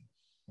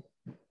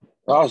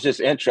was just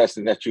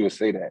interested that you would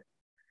say that.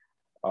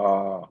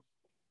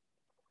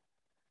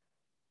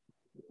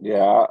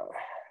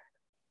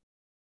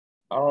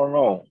 I don't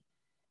know.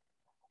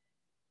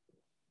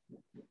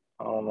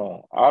 I don't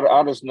know.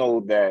 I just know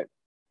that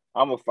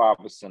I'm a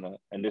 5%er,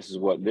 and this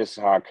is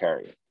how I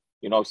carry it.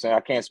 You know what I'm saying?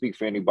 I can't speak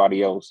for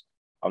anybody else.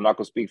 I'm not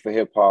gonna speak for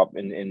hip hop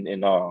in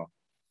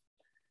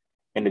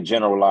the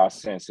generalized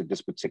sense at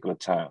this particular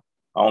time.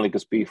 I only can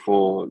speak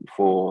for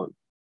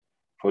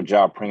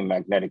Japreme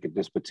Magnetic at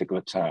this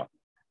particular time.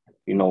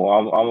 You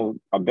know,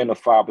 I've been a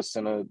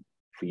 5%er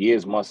for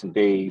years, months, and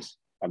days.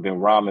 I've been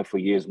rhyming for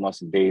years,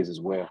 months, and days as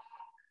well.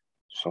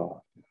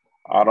 So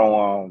I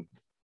don't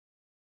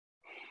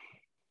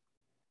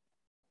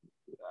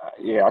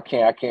yeah, I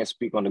can't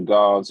speak on the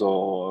gods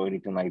or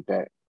anything like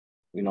that.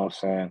 You know what I'm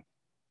saying?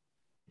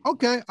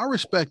 Okay, I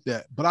respect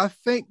that. But I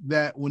think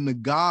that when the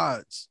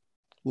gods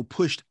were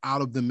pushed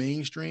out of the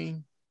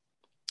mainstream,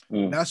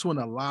 that's when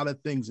a lot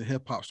of things in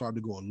hip hop started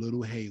to go a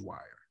little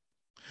haywire.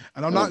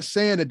 And I'm not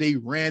saying that they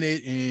ran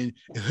it and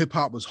hip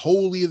hop was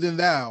holier than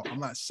thou. I'm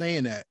not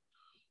saying that.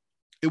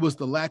 It was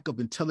the lack of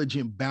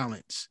intelligent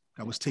balance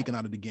that was taken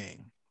out of the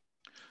game.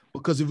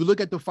 Because if you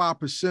look at the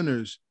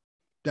 5%ers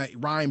that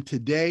rhyme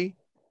today,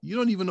 you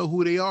don't even know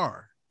who they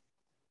are.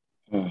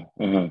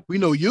 We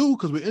know you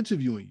because we're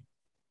interviewing you.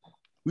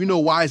 We know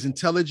Wise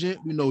Intelligent.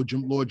 We know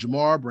Lord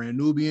Jamar, Brand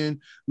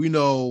Nubian. We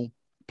know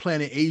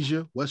Planet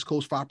Asia, West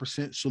Coast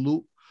 5%,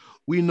 Salute.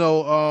 We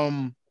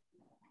know,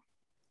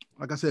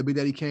 like I said, Big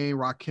Daddy Kane,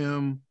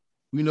 Rakim.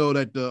 We know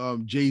that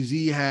the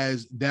Jay-Z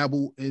has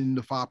dabbled in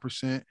the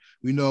 5%.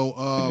 We know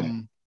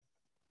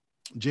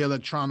Jay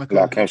Electronica.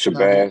 Rakim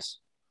Shabazz.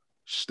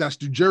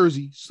 That's New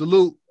Jersey.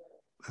 Salute.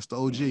 That's the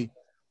OG.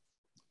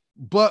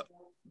 But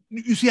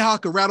you see how I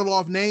could rattle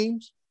off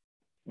names?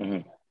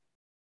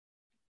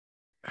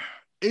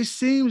 It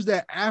seems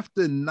that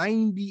after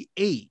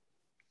 98,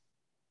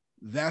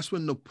 that's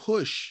when the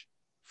push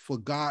for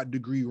God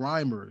degree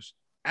rhymers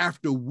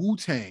after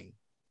Wu-Tang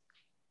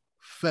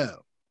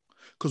fell.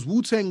 Because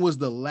Wu-Tang was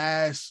the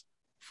last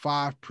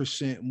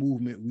 5%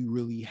 movement we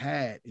really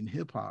had in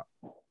hip-hop.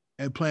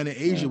 And Planet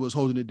Asia was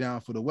holding it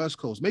down for the West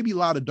Coast. Maybe a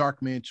lot of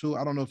Dark Man too.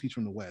 I don't know if he's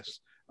from the West.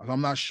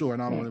 I'm not sure,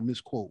 and I don't want to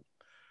misquote.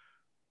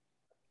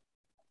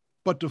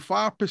 But the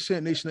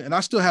 5% nation, and I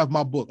still have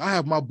my book. I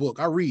have my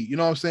book. I read, you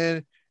know what I'm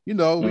saying? You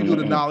know, we do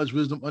the knowledge,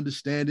 wisdom,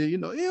 understanding, you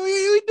know,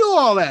 we do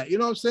all that. You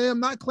know what I'm saying? I'm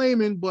not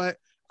claiming, but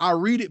I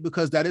read it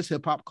because that is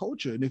hip hop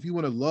culture. And if you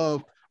want to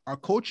love our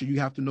culture, you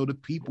have to know the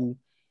people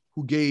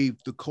who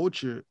gave the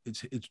culture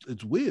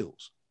its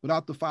wheels.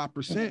 Without the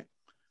 5%,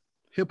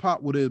 hip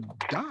hop would have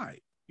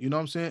died. You know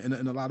what I'm saying?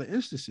 In a lot of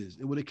instances,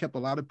 it would have kept a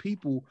lot of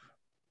people,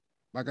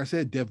 like I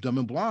said, deaf, dumb,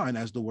 and blind,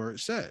 as the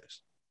word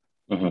says.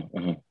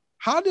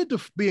 How did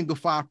being a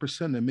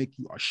 5%er make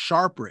you a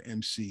sharper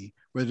MC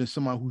rather than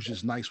someone who's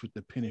just nice with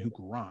the pen and who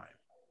can rhyme?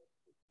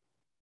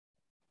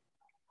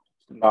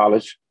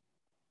 Knowledge.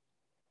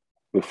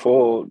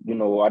 Before, you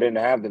know, I didn't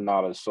have the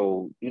knowledge.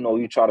 So, you know,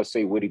 you try to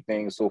say witty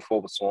things, so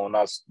forth, so on.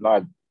 Not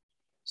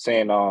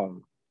saying I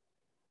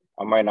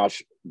might not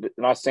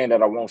saying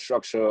that I won't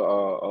structure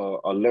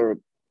a lyric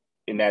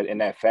in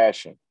that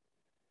fashion.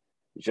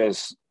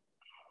 Just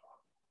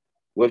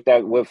with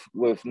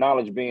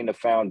knowledge being the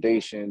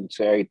foundation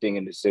to everything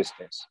in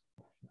existence.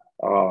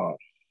 It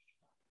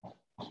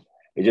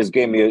just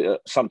gave me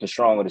something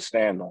stronger to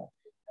stand on.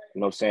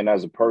 You know what I'm saying,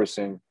 as a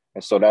person.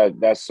 And so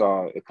that's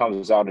it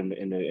comes out in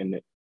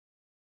the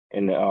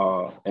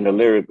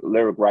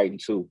lyric writing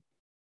too,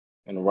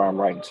 in the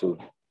rhyme writing too.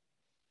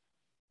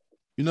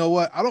 You know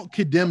what? I don't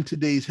condemn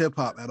today's hip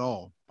hop at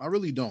all. I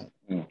really don't.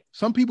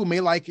 Some people may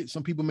like it,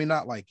 some people may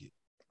not like it.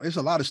 There's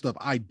a lot of stuff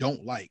I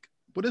don't like,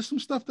 but there's some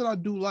stuff that I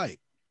do like.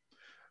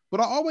 But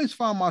I always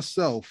find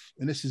myself,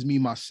 and this is me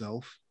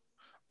myself,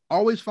 I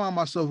always find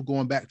myself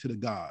going back to the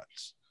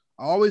gods.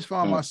 I always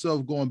find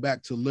myself going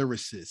back to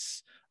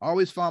lyricists. I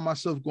always find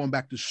myself going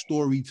back to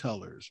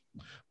storytellers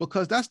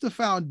because that's the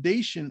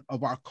foundation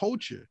of our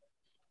culture.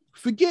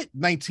 Forget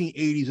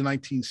 1980s and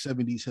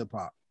 1970s hip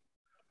hop.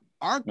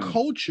 Our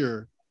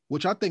culture,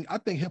 which I think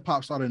hip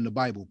hop started in the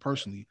Bible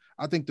personally.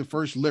 I think the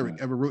first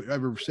lyric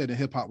ever said in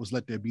hip hop was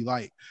 "Let there be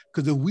light."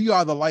 Because if we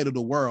are the light of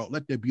the world,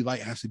 let there be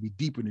light has to be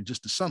deeper than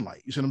just the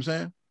sunlight. You see what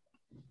I'm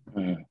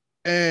saying?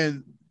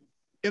 And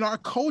in our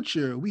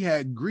culture, we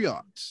had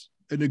griots,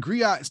 and the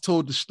griots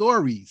told the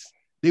stories.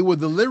 They were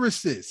the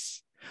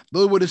lyricists.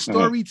 They were the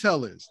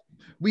storytellers.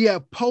 We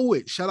have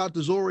poets. Shout out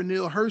to Zora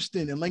Neale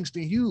Hurston and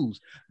Langston Hughes.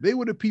 They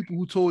were the people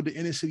who told the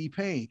inner city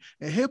pain.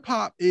 And hip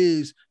hop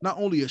is not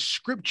only a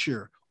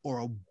scripture or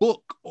a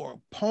book or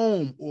a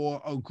poem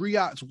or a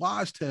griot's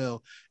wise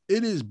tale.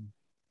 It is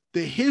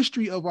the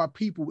history of our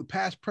people with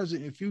past,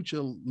 present, and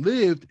future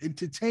lived,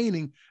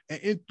 entertaining,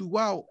 and in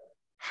throughout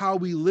how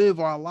we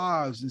live our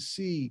lives and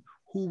see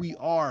who we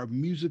are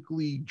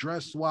musically,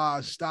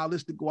 dress-wise,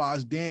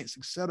 stylistic-wise, dance,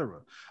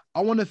 etc. I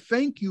want to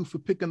thank you for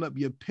picking up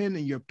your pen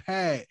and your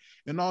pad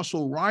and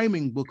also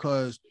rhyming,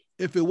 because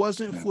if it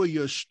wasn't for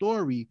your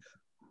story,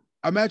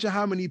 imagine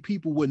how many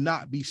people would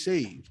not be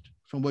saved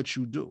from what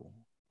you do.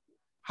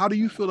 How do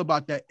you feel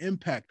about that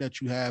impact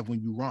that you have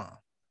when you rhyme?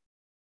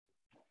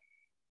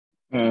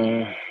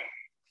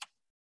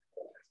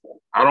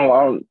 I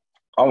don't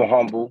I'm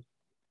humble,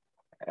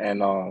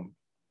 and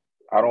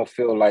I don't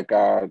feel like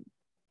I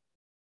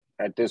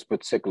at this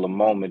particular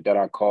moment that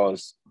I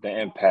caused the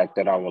impact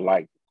that I would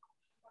like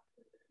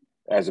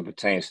as it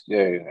pertains.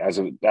 Yeah,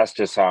 that's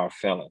just how I'm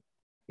feeling.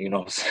 You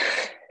know,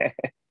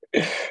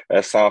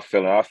 that's how I'm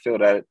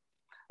feeling.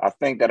 I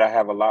think that I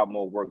have a lot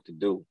more work to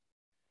do,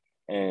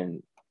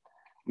 and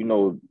you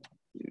know,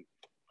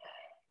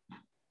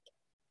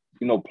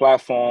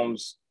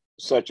 platforms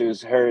such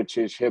as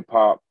Heritage Hip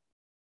Hop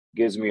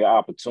gives me an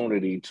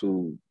opportunity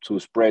to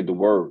spread the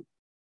word.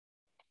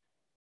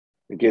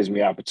 It gives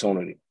me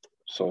opportunity.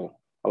 So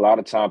a lot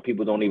of time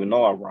people don't even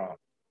know I rhyme.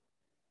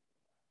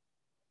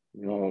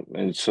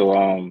 And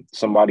so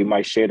somebody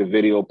might share the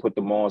video, put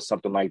them on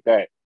something like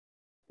that,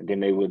 and then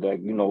they would like,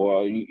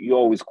 you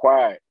always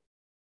quiet.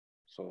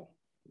 So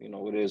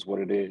it is what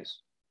it is.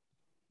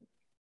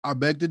 I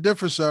beg to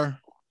differ, sir.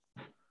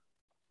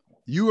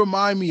 You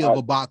remind me of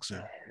a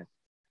boxer.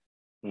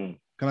 Can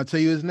I tell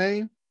you his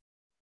name?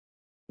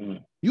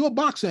 You a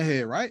boxing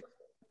head, right?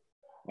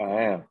 I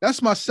am.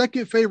 That's my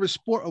second favorite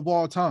sport of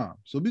all time.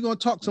 So we're gonna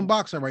talk some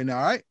boxing right now,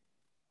 all right?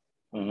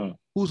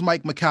 Who's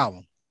Mike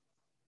McCallum?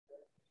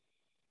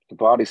 The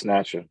body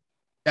snatcher.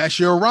 That's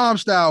your rhyme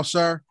style,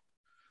 sir.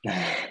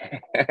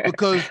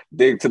 Because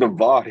dig to the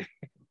body.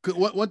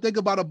 One thing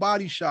about a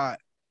body shot,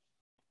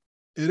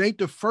 it ain't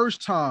the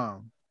first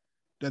time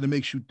that it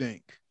makes you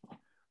think.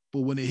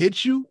 But when it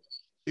hits you,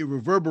 it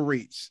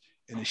reverberates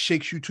and it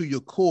shakes you to your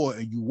core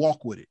and you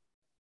walk with it.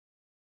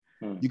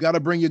 You got to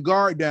bring your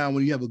guard down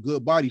when you have a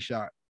good body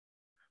shot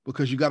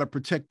because you got to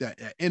protect that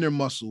inner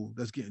muscle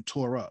that's getting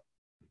tore up.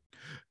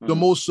 The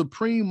most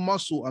supreme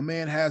muscle a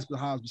man has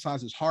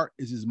besides his heart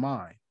is his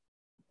mind.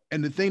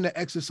 And the thing that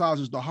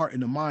exercises the heart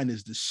and the mind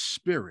is the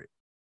spirit.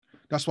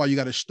 That's why you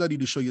got to study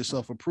to show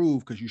yourself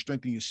approved because you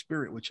strengthen your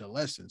spirit with your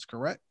lessons,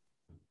 correct?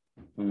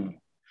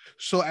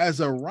 So as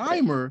a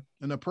rhymer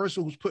and a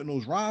person who's putting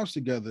those rhymes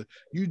together,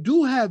 you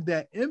do have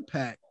that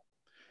impact.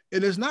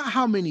 And it's not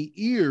how many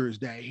ears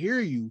that hear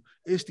you,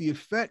 it's the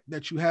effect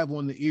that you have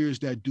on the ears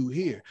that do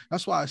hear.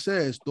 That's why it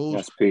says those.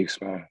 That's peaks,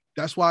 man.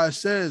 That's why it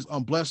says,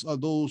 blessed are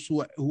those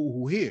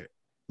who hear.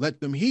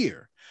 Let them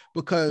hear.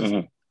 Because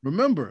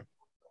remember,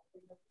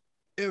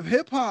 if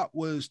hip hop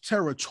was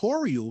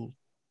territorial,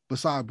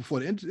 before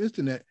the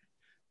internet,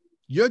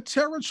 your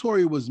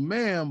territory was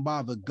manned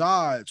by the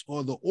gods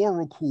or the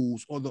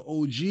oracles or the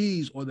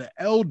OGs or the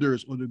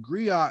elders or the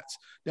griots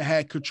that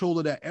had control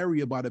of that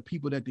area by the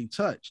people that they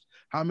touched.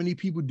 How many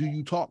people do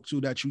you talk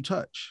to that you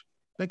touch?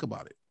 Think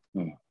about it.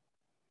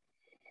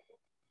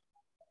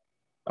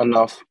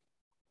 Enough.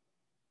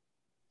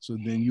 So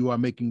then you are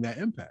making that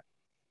impact.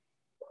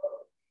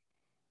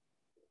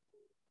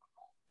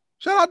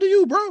 Shout out to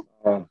you,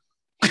 bro.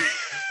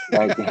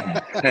 Thank you.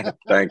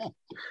 Thank you.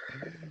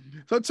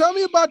 So tell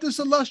me about this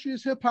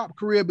illustrious hip hop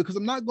career because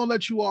I'm not gonna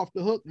let you off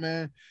the hook,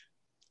 man.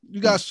 You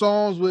got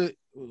songs with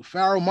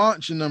Pharoah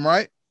Monch in them,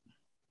 right?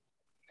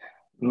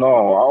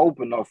 No, I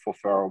opened up for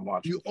Pharoah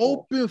Monch. You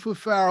opened for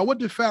Pharoah. What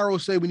did Pharoah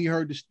say when he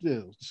heard the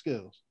skills?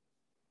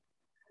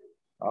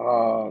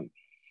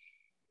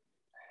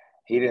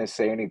 He didn't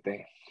say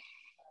anything.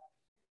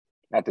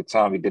 At the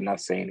time, he did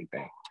not say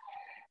anything.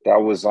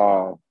 That was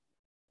I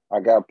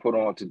got put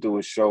on to do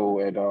a show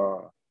at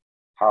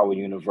Howard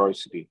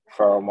University.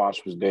 Pharoah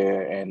Monch was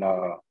there and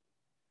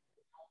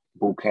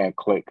Boot Camp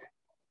Click,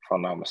 if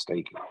I'm not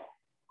mistaken.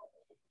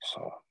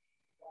 So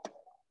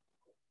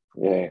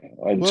yeah,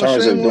 in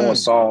terms of doing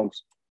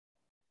songs,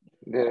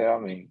 yeah, I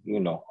mean,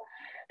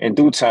 in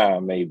due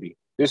time, maybe.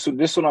 This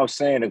what I'm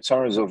saying in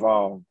terms of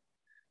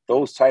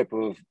those type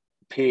of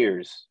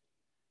peers.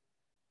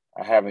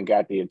 I haven't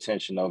got the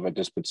attention of at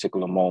this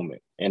particular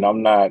moment, and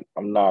I'm not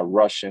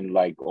rushing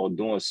or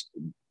doing.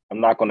 I'm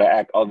not going to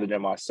act other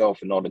than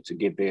myself in order to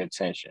get their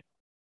attention.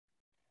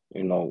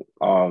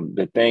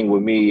 The thing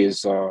with me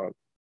is,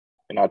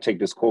 and I'll take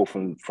this quote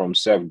from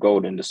Seth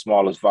Godin: "The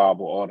smallest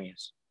viable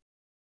audience."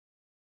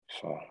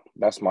 So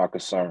that's my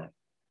concern.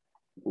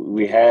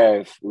 We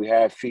have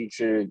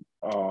featured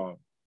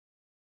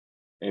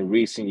in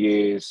recent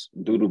years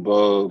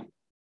Doodlebug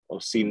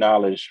or C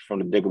Knowledge from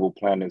the Diggable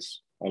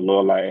Planets on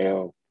Lorelei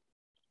L.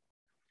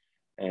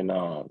 And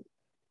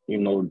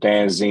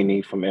Dan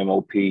Zini from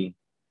MOP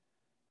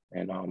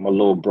and my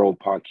little bro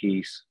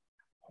Parquise,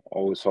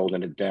 always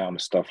holding it down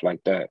and stuff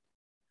like that.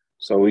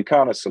 So we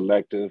kind of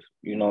selective,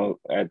 and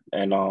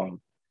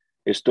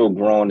it's still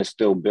growing, it's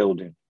still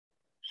building.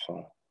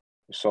 So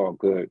it's all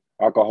good.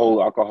 I could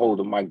hold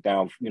the mic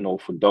down,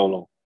 for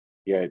Dolo.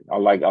 Yeah, I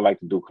like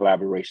to do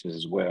collaborations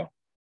as well.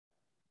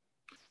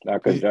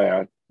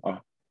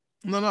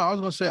 No, I was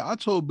gonna say I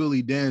told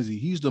Billy Danzy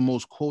he's the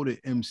most quoted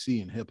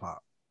MC in hip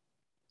hop.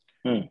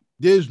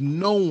 There's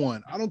no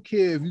one. I don't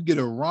care if you get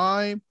a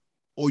rhyme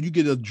or you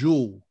get a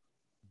jewel.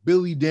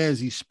 Billy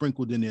Danzy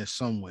sprinkled in there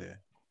somewhere.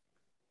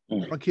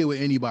 I don't care what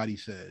anybody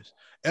says.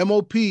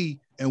 MOP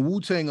and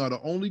Wu-Tang are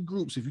the only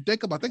groups. If you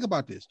think about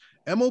this,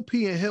 MOP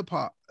and hip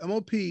hop,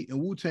 MOP and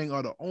Wu-Tang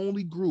are the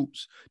only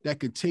groups that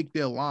could take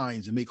their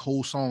lines and make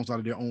whole songs out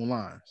of their own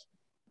lines.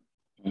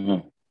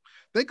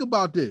 Think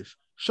about this.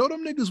 Show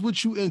them niggas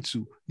what you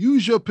into.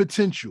 Use your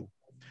potential.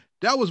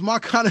 That was my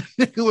kind of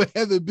nigga with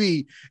Heather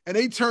B. And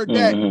they turned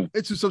that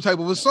into some type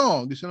of a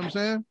song. You see what I'm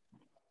saying?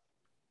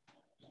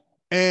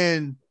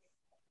 And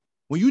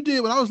when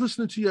I was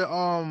listening to your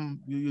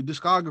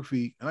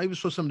discography, and I even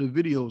saw some of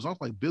the videos, I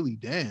was like, Billy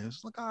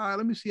Dance. Like, all right,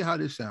 let me see how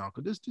this sounds.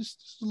 Cause this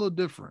is a little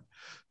different.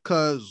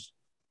 Cause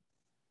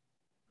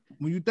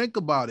when you think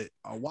about it,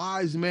 a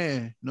wise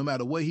man, no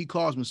matter what he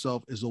calls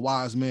himself, is a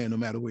wise man no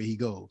matter where he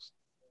goes.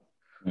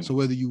 So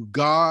whether you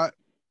God,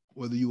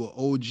 whether you an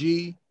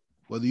OG,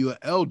 whether you're an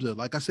elder,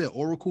 like I said,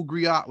 Oracle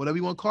Griot, whatever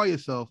you want to call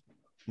yourself,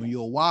 when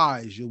you're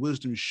wise, your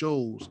wisdom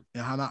shows in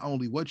how not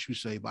only what you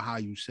say, but how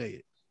you say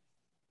it.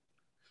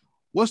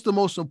 What's the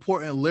most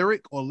important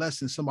lyric or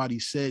lesson somebody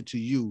said to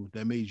you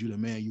that made you the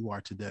man you are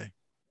today?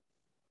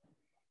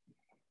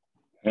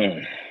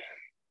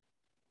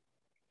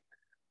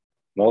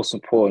 Most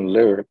important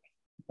lyric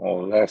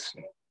or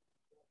lesson.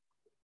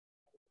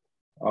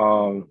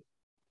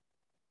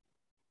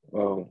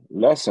 Well,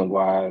 lesson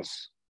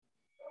wise,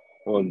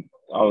 well,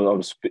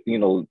 I'm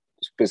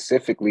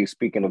specifically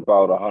speaking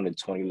about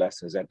 120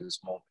 lessons at this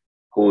moment.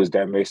 Who is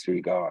that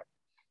mystery God?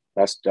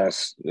 That's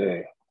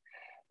yeah.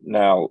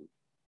 Now,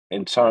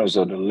 in terms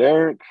of the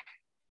lyric,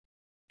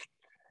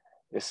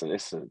 it's a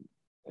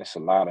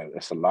lot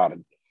of.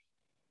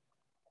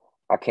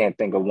 I can't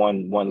think of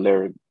one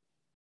lyric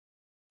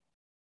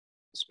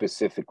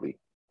specifically.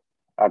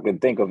 I can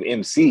think of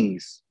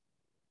MCs.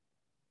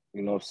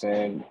 You know what I'm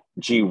saying?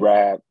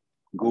 G-Rap,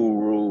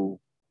 Guru,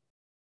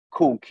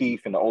 Kool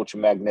Keith, and the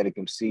Ultramagnetic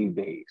MC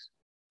days.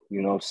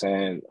 You know what I'm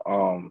saying?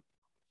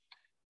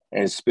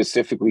 And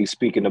specifically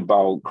speaking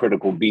about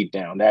Critical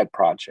Beatdown, that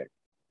project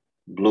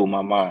blew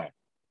my mind.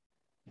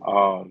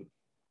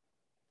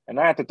 And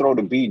I had to throw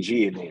the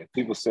BG in there.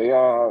 People say,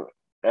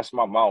 that's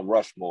my Mount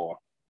Rushmore.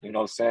 You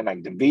know what I'm saying?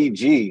 Like the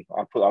BG,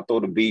 I throw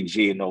the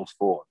BG in those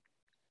four.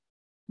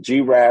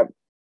 G-Rap,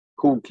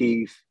 Kool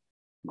Keith,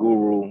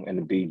 Guru, and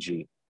the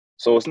BG.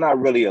 So it's not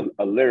really a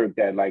lyric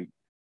that like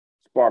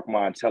sparked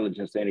my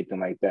intelligence or anything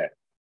like that.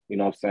 You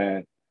know what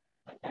I'm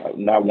saying?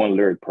 Not one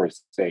lyric per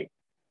se.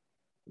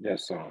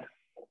 That's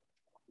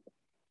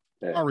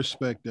I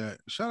respect that.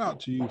 Shout out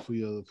to you for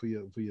your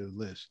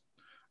list.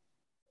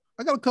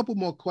 I got a couple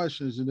more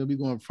questions, and then we're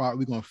gonna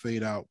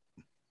fade out.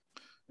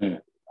 You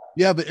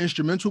have an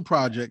instrumental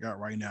project out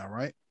right now,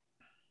 right?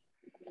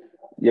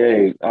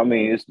 Yeah, I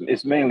mean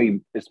it's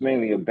mainly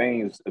a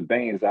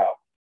Baines out.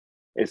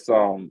 It's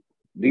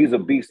these are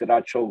beats that I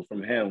chose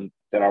from him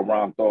that I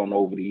rhymed on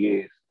over the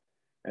years,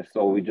 and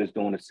so we're just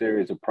doing a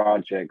series of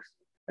projects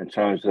in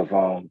terms of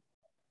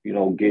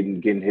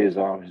getting his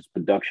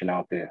production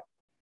out there.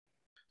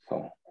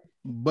 So,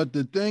 but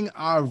the thing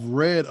I've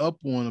read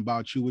up on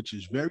about you, which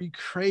is very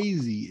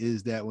crazy,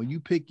 is that when you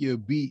pick your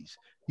beats,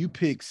 you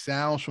pick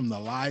sounds from the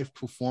live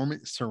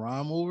performance to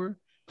rhyme over,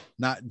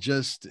 not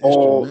just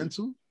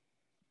instrumental.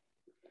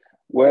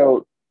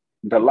 Well,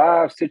 the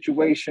live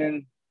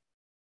situation,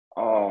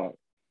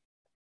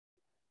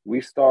 we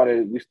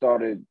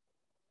started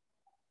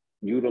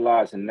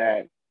utilizing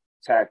that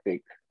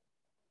tactic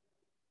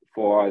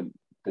for our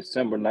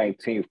December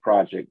 19th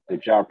project, the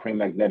Japreme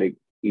Magnetic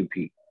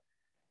EP.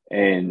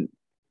 And,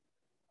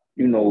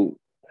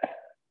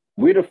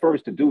 we're the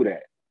first to do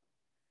that.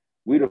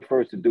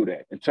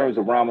 In terms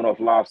of rhyming off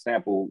live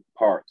sample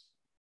parts.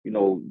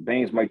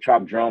 Baines might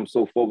chop drums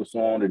so focused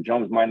on the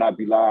drums might not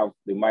be live.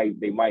 They might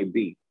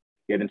be.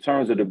 Yet in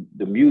terms of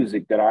the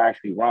music that I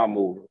actually rhyme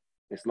over,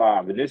 it's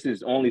live. And this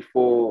is only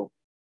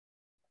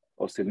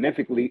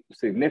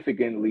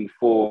significantly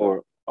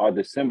for our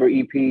December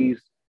EPs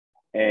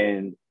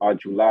and our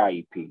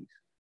July EPs.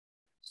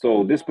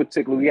 So this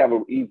particular, we have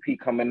an EP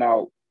coming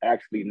out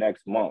actually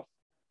next month,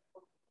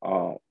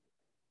 on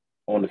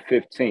the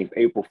 15th,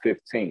 April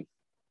 15th.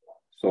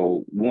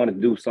 So we want to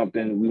do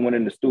something. We went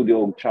in the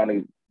studio trying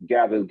to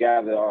gather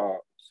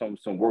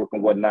some work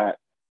and whatnot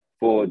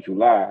for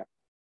July.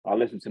 I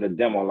listened to the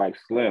demo like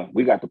Slim.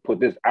 We got to put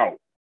this out.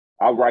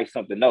 I'll write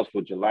something else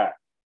for July.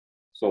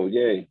 So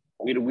yeah,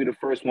 we the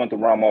first one to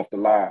rhyme off the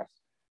lives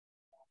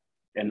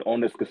and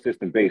on this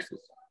consistent basis.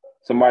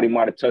 Somebody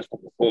might have touched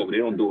it before, but they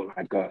don't do it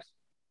like us.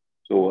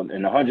 So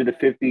in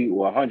 150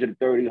 or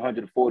 130,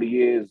 140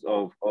 years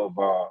of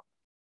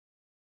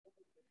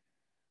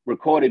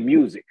recorded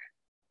music,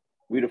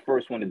 we're the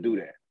first one to do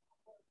that.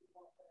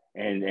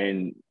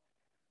 And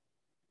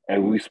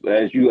we,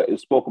 as you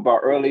spoke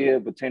about earlier,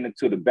 pertaining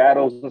to the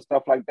battles and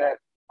stuff like that,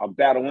 I'll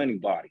battle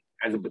anybody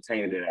as it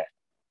pertains to that.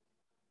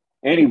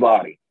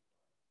 Anybody.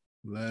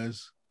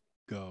 Let's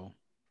go.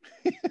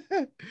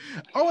 I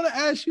want to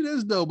ask you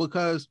this though,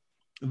 because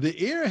the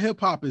era of hip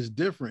hop is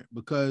different.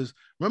 Because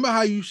remember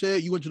how you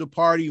said you went to the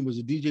party and was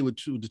a DJ with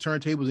the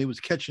turntables and he was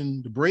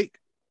catching the break?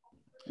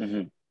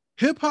 Mm-hmm.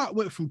 Hip hop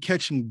went from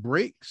catching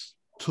breaks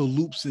to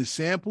loops and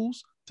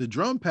samples to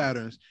drum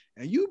patterns,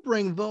 and you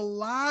bring the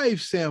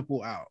live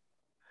sample out.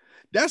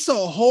 That's a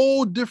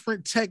whole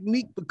different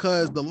technique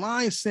because the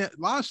live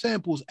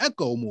samples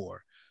echo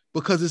more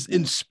because it's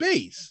in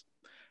space.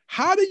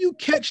 How do you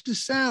catch the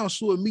sound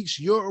so it meets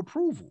your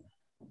approval?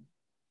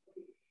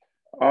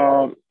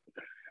 Um,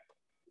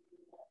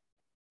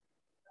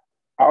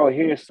 I'll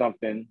hear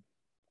something,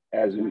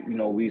 as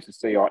we used to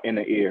say, our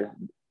inner ear.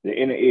 The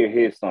inner ear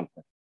hears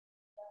something.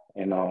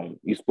 And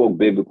you spoke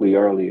biblically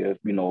earlier,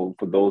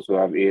 for those who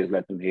have ears,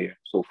 let them hear,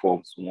 so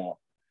forth and so on.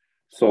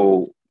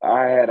 So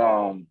I had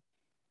I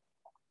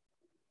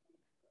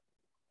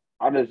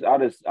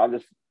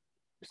just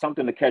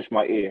something to catch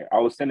my ear. I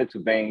would send it to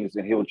Veins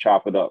and he'll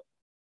chop it up.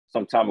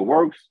 Sometimes it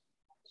works,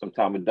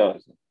 sometimes it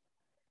doesn't.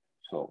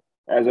 So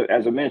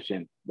as I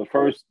mentioned, the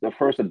first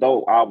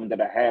adult album that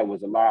I had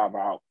was a live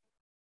album,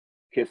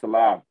 Kiss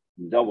Alive,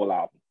 double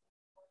album.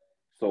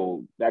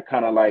 So that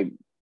kind of like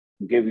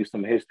give you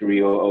some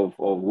history of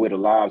where the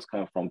lives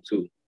come from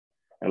too.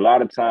 And a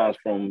lot of times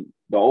from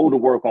the older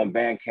work on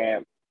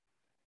Bandcamp,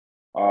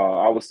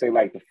 I would say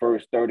like the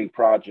first 30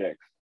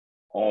 projects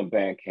on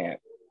Bandcamp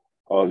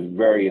are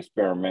very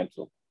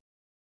experimental.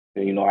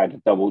 And, I had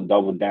to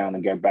double down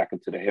and get back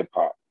into the hip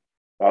hop.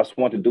 I just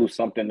want to do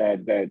something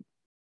that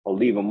will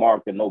leave a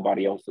mark that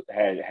nobody else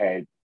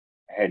had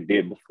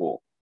did before.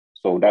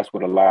 So that's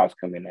where the lives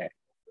come in at.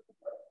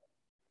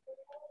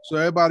 So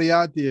everybody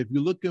out there, if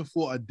you're looking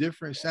for a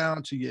different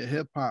sound to your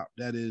hip hop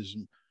that is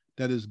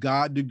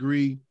God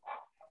degree,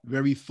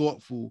 very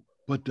thoughtful,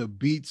 but the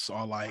beats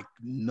are like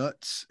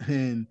nuts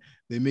and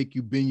they make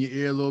you bend your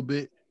ear a little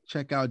bit,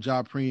 check out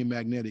Japreme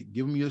Magnetic.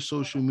 Give them your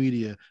social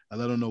media and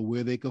let them know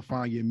where they can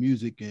find your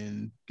music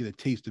and get a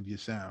taste of your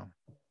sound.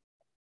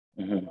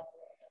 Mm-hmm.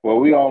 Well,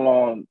 we all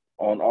on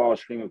all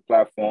streaming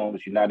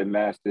platforms, United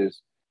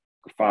Masters.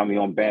 You can find me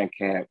on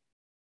Bandcamp,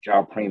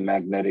 Japreme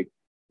Magnetic.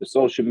 The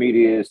social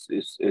media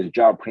is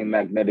Japreme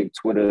Magnetic,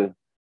 Twitter,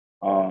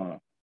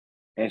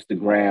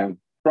 Instagram,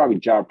 probably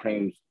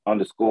Japreme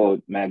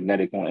 _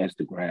 Magnetic on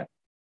Instagram.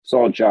 It's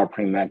all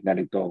Japreme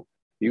Magnetic though.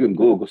 You can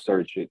Google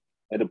search it.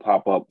 It'll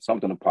pop up.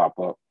 Something will pop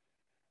up.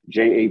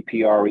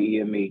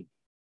 Japreme,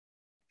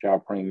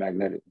 Japreme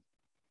Magnetic.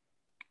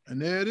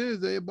 And there it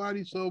is,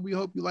 everybody. So we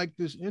hope you like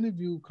this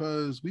interview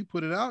because we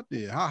put it out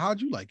there. How'd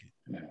you like it?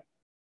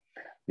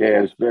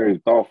 Yeah, it's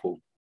very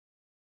thoughtful.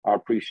 I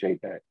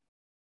appreciate that.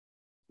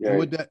 Yeah.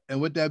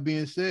 And with that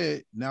being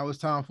said, now it's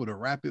time for the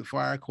rapid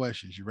fire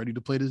questions. You ready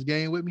to play this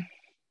game with me?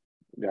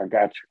 Yeah, I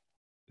got you.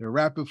 The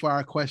rapid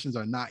fire questions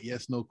are not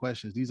yes, no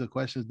questions. These are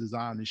questions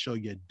designed to show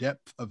your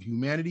depth of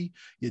humanity,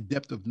 your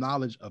depth of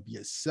knowledge of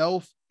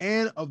yourself,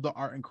 and of the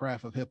art and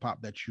craft of hip hop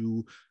that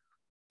you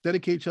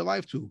dedicate your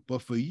life to.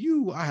 But for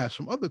you, I have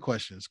some other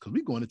questions because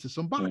we're going into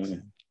some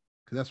boxing.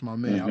 Because that's my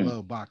man. I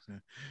love boxing.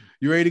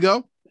 You ready to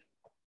go?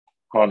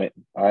 On it.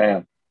 I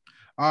am.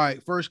 All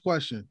right. First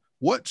question.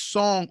 What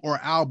song or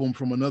album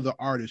from another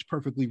artist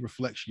perfectly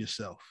reflects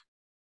yourself?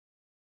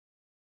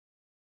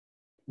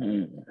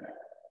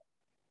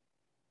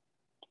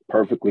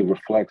 Perfectly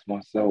reflects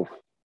myself.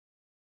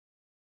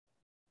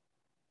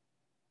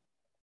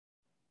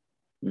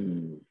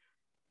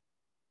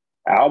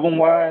 Album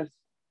wise,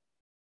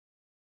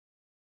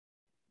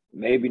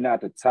 maybe not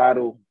the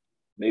title,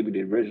 maybe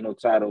the original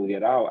title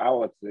yet. I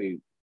would say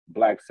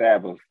Black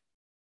Sabbath,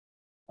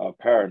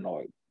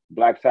 Paranoid.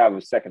 Black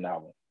Sabbath's second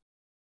album.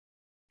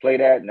 Play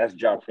that, and that's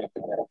Japreme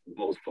for the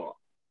most part.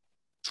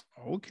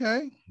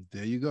 Okay,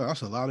 there you go.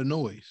 That's a lot of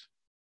noise.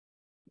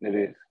 It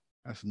is.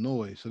 That's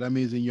noise. So that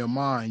means in your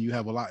mind you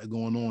have a lot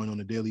going on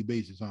a daily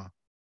basis, huh?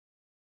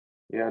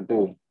 Yeah, I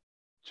do.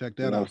 Check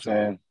that out,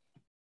 saying?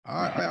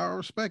 I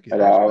respect it.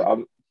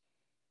 I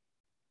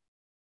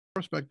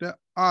respect that.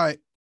 All right.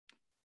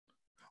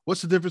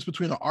 What's the difference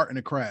between an art and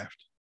a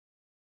craft?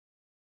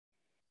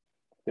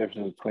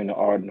 Difference between the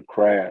art and the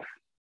craft.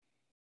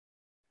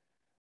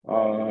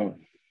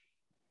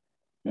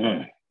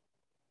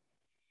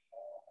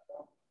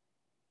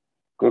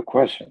 Good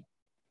question.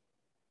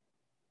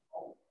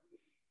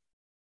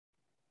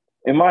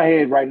 In my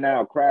head right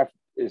now, craft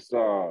is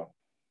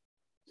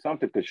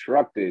something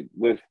constructed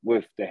with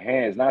the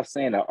hands. Not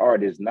saying that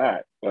art is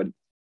not, but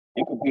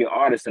you could be an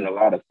artist in a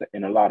lot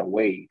of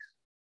ways.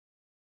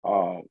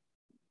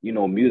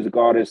 Music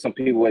artists. Some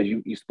people, as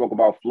you spoke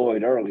about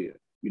Floyd earlier.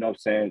 You know what I'm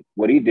saying?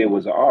 What he did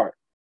was an art,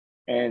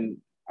 and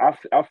I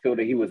feel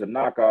that he was a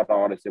knockout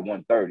artist at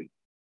 130,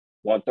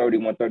 130,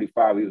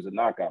 135. He was a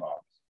knockout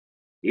artist.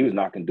 He was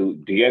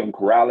knocking Diego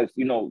Corrales.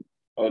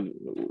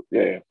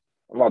 Yeah.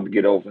 I'm about to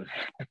get over.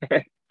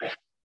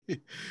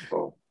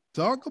 So,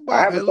 talk about.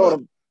 I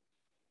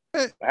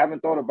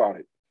haven't thought about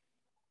it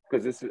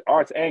because this is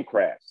arts and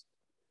crafts.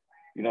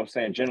 You know what I'm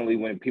saying? Generally,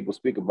 when people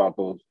speak about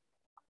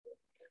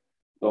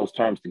those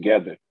terms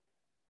together,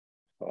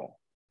 so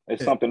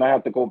it's something I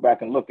have to go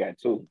back and look at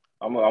too.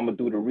 I'm gonna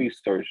do the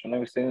research and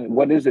let me see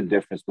what is the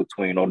difference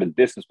between or the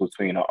distance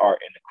between the art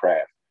and the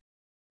craft.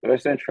 So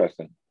that's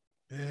interesting.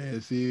 Yeah,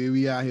 see,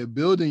 we out here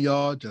building,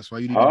 y'all. That's why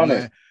you need to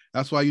be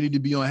that's why you need to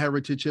be on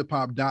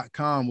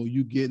heritagehiphop.com where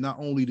you get not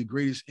only the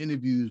greatest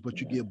interviews, but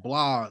you get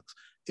blogs,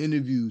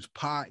 interviews,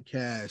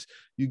 podcasts,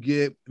 you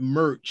get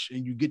merch,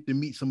 and you get to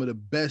meet some of the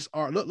best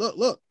art.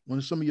 Look. One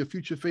of some of your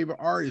future favorite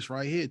artists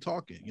right here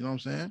talking. You know what I'm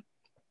saying?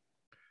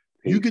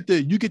 Peace. You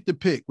get the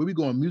pick. Where we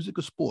going, music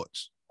or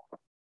sports?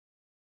 Let's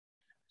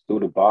do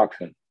the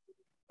boxing.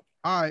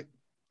 All right.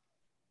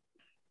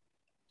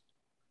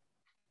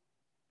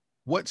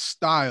 what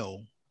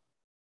style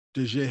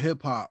does your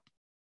hip hop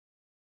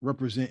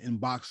represent in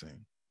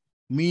boxing?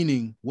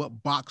 Meaning,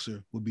 what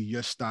boxer would be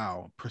your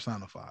style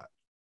personified?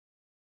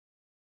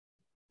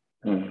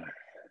 Mm.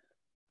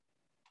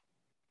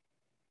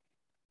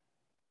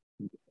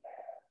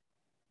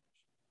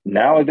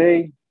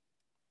 Nowadays,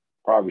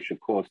 probably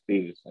Shakur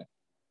Stevenson.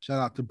 Shout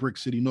out to Brick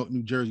City, Newark,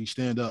 New Jersey.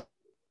 Stand up.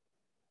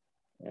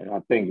 And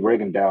I think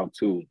Rigondeaux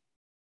too.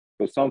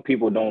 But some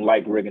people don't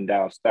like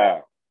Rigondeaux's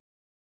style.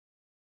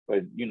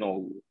 But you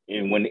know,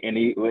 and when in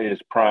his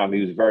prime,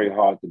 he was very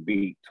hard to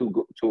beat.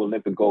 Two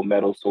Olympic gold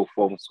medals, so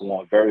forth and so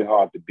on. Very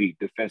hard to beat,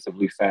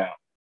 defensively sound.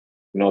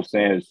 You know what I'm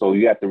saying? So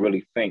you have to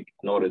really think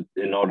in order,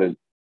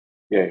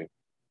 yeah.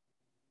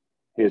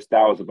 His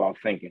style is about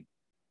thinking.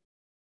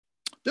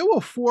 There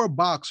were 4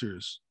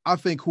 boxers, I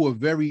think, who are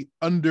very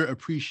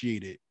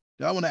underappreciated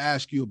that I want to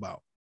ask you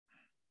about.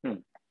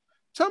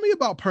 Tell me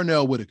about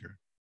Pernell Whitaker.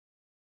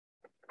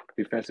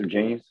 Defensive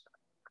genius.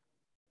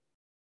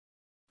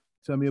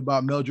 Tell me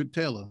about Meldrick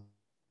Taylor.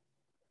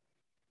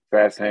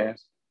 Fast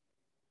hands.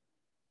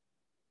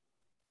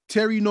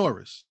 Terry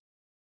Norris.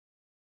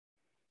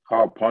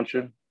 Hard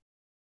puncher.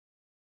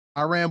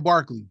 Iran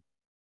Barkley.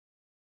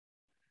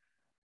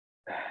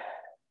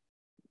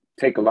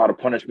 Take a lot of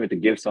punishment to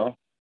give some.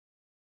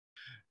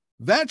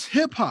 That's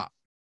hip hop.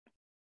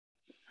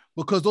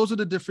 Because those are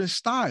the different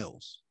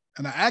styles.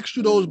 And I asked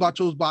you those about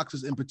those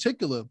boxers in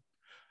particular,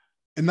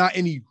 and not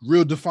any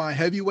real defined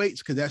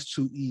heavyweights, because that's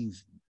too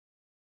easy.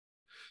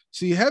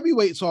 See,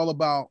 heavyweight's all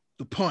about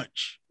the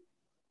punch,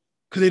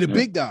 because they're the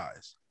big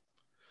guys.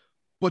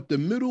 But the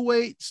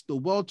middleweights, the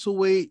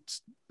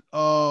welterweights,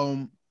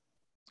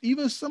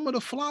 even some of the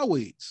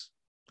flyweights,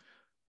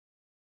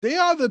 they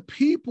are the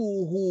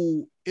people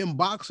who, in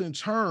boxing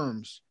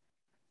terms,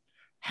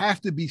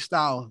 have to be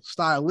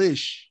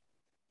stylish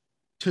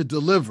to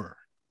deliver.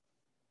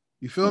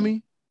 You feel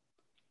me?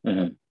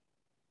 Mm-hmm.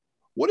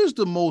 What is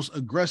the most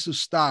aggressive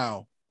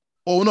style?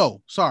 Oh,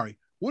 no, sorry.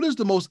 What is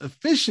the most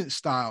efficient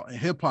style in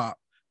hip hop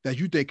that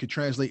you think could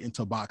translate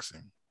into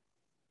boxing?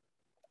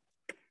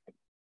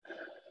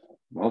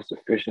 Most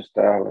efficient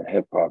style in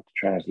hip hop to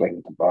translate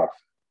into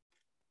boxing.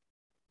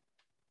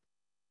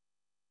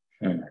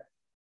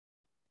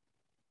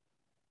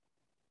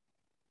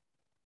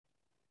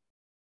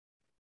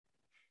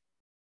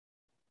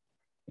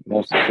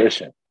 Most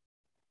efficient.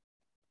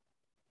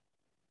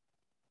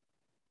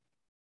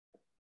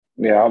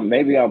 Yeah,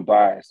 maybe I'm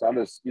biased. I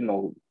just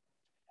feel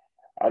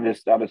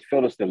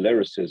it's the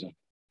lyricism.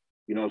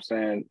 You know what I'm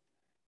saying?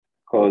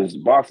 Because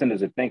boxing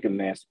is a thinking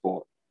man's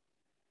sport.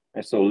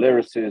 And so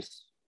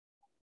lyricists,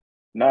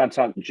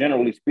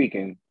 generally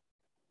speaking,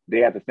 they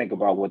have to think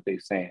about what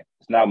they're saying.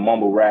 It's not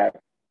mumble rap.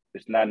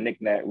 It's not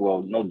knick-knack.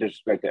 Well, no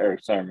disrespect to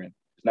Eric Sermon.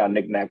 It's not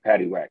knick-knack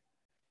paddywhack.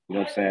 You know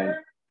what I'm saying?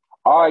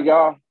 All right,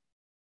 y'all.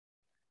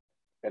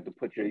 You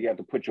have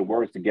to put your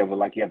words together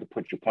like you have to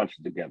put your punches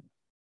together.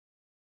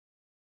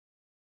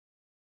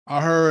 I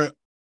heard,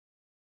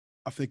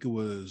 I think it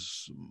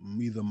was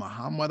either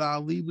Muhammad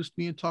Ali was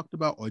being talked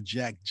about or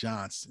Jack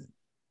Johnson.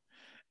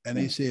 And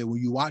they said, when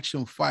you watch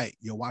him fight,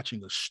 you're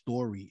watching a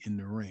story in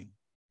the ring,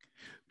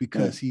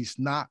 because he's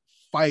not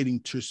fighting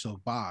to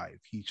survive.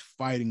 He's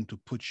fighting to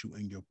put you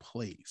in your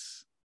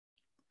place.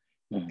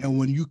 And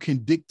when you can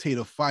dictate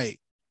a fight,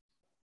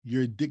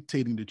 you're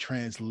dictating the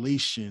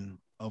translation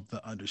of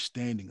the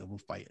understanding of a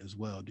fight as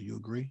well. Do you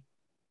agree?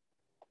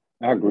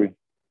 I agree.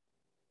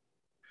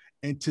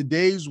 In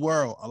today's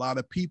world, a lot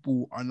of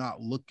people are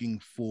not looking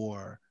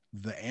for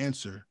the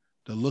answer.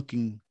 They're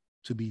looking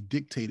to be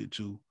dictated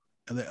to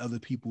and let other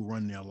people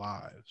run their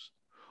lives.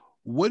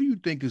 What do you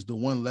think is the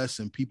one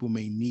lesson people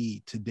may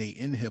need today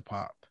in hip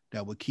hop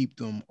that would keep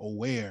them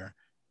aware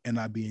and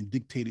not being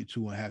dictated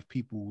to and have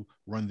people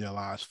run their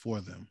lives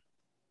for them?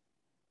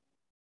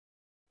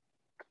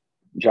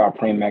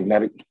 Japreme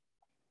magnetic.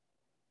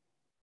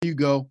 There you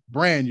go.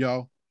 Brand,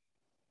 y'all.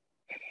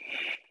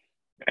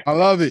 I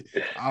love it.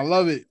 I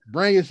love it.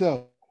 Brand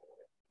yourself.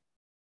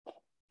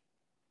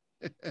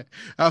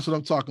 That's what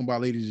I'm talking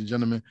about, ladies and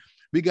gentlemen.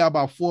 We got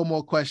about 4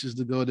 more questions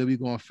to go. Then we're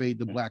going to fade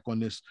to black on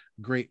this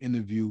great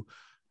interview.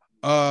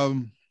 I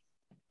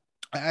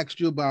asked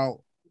you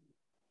about,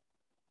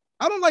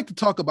 I don't like to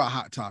talk about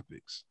hot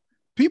topics.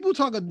 People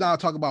talk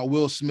about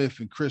Will Smith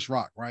and Chris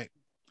Rock, right?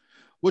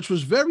 Which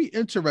was very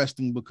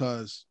interesting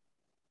because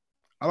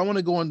I don't want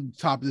to go on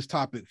this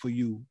topic for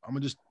you. I'm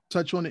going to just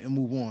touch on it and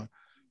move on.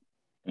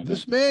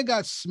 This man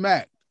got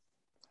smacked.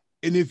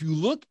 And if you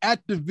look at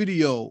the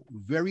video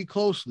very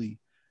closely,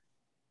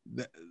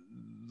 the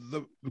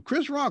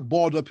Chris Rock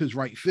balled up his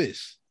right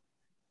fist.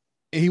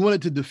 And he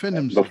wanted to defend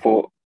himself.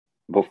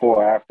 Before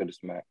or after the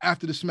smack?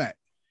 After the smack.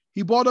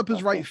 He balled up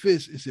his right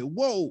fist and said,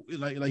 whoa,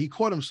 like he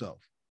caught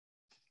himself.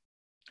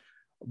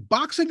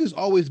 Boxing has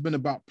always been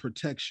about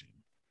protection.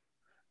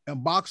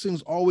 And boxing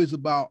is always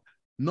about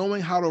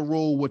knowing how to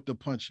roll with the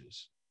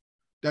punches.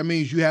 That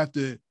means you have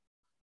to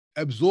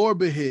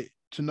absorb a hit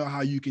to know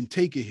how you can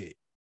take a hit.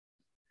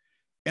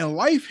 And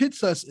life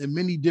hits us in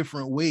many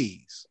different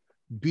ways,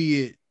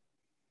 be it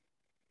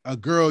a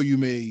girl you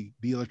may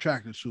be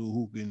attracted to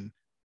who can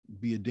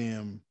be a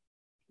damn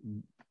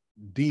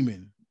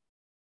demon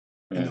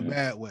in a Mm-hmm.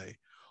 bad way,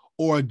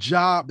 or a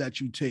job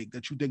that you take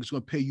that you think is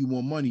going to pay you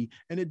more money,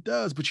 and it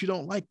does, but you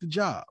don't like the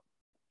job,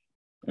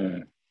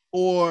 Mm-hmm.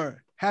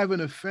 or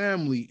having a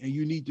family and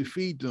you need to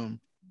feed them,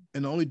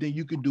 and the only thing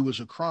you can do is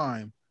a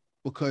crime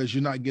because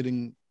you're not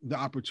getting the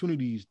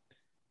opportunities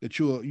that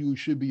you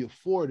should be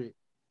afforded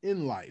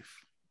in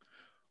life.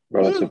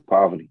 What is Relative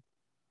poverty.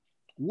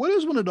 what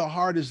is one of the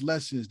hardest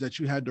lessons that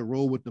you had to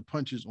roll with the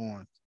punches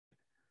on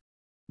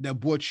that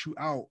brought you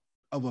out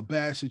of a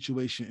bad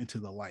situation into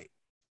the light?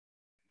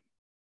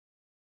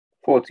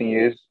 14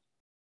 years.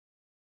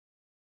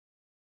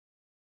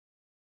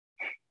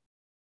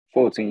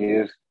 14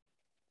 years.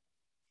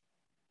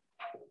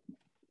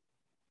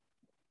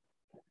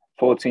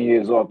 14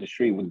 years off the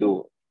street would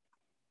do it.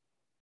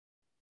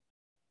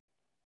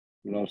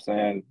 You know what I'm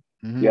saying?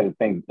 You Mm-hmm. had to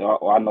think.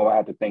 I know I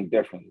had to think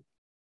differently.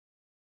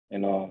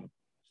 And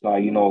it's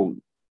like,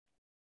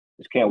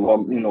 just can't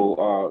walk.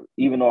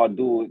 Even though I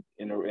do it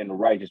in a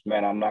righteous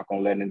manner, I'm not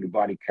gonna let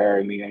anybody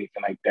carry me,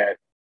 anything like that.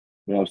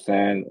 You know what I'm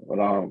saying?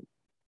 But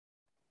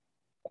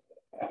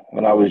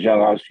when I was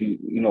young, I was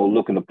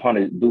looking to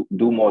punish,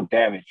 do more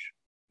damage.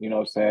 You know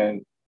what I'm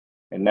saying?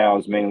 And now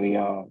it's mainly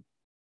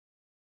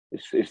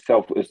it's a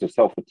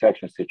self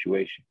protection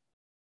situation.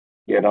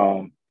 Yet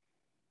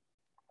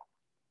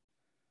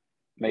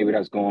maybe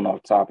that's going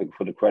off topic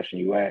for the question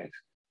you asked.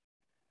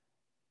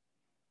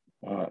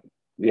 Uh,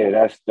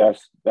 yeah,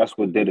 that's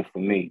what did it for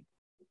me.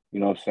 You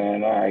know what I'm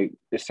saying? All right,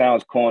 it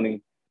sounds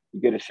corny.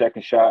 You get a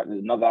second shot,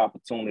 there's another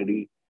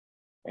opportunity,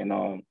 and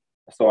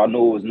so I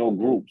knew it was no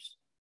groups.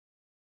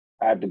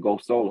 I had to go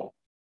solo.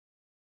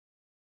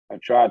 I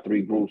tried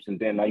 3 groups, and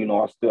then I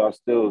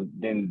still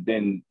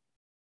then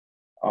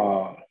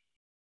uh,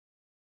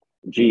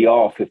 G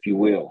off, if you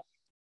will.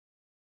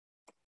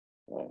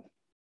 Uh,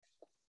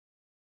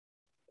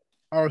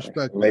 I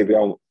respect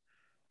that.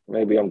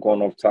 maybe I'm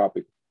going off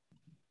topic.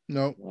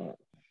 No, Uh,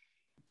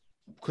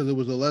 because it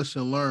was a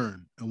lesson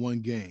learned in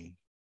one game.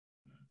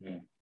 yeah.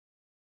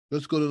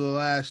 Let's go to the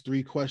last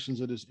 3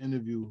 questions of this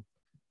interview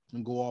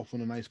and go off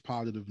on a nice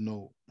positive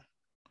note.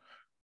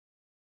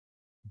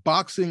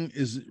 Boxing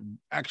is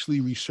actually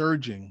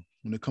resurging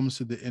when it comes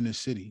to the inner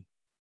city.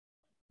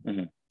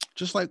 Mm-hmm.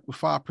 Just like with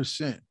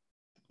 5%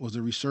 was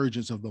a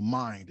resurgence of the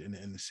mind in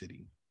the inner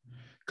city.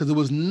 Because it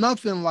was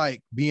nothing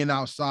like being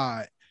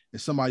outside and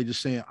somebody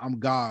just saying, I'm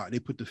God. They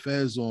put the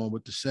fez on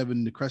with the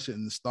 7, the crescent,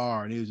 and the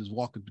star, and they was just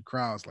walking the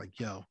crowds like,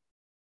 yo,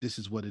 this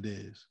is what it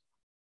is.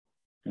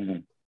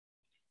 Mm-hmm.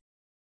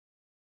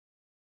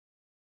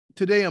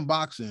 Today in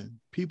boxing,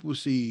 people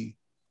see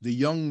the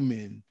young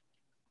men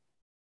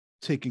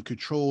taking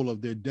control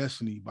of their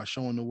destiny by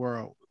showing the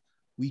world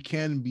we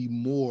can be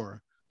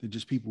more than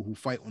just people who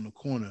fight on the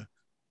corner.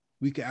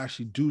 We can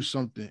actually do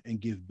something and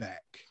give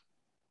back.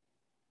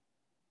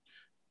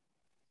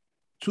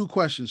 2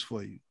 questions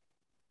for you.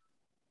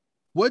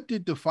 What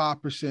did the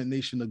 5%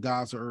 Nation of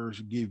God's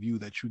Urge give you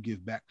that you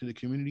give back to the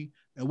community?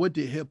 And what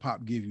did hip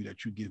hop give you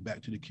that you give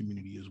back to the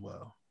community as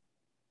well?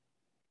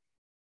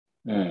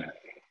 Mm.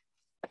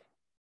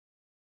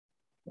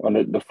 On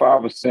the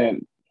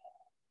 5%,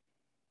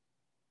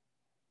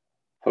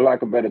 for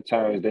lack of better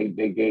terms, they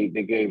gave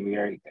me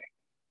everything.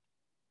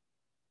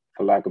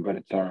 For lack of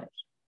better terms,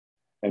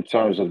 in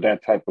terms of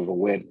that type of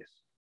awareness.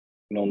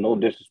 No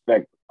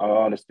disrespect. I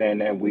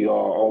understand that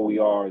all we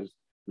are is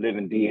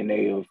living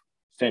DNA of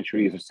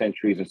centuries and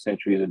centuries and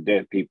centuries of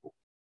dead people.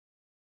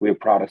 We're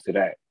products of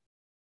that.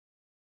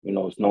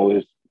 It's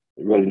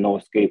really no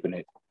escaping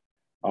it.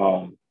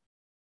 So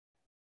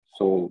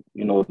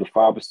the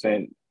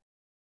 5%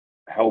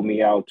 helped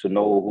me out to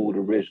know who the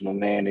original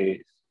man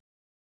is,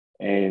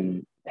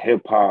 and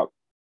hip hop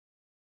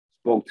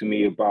spoke to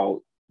me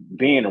about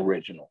being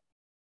original.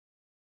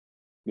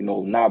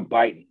 Not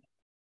biting.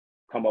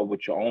 Come up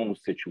with your own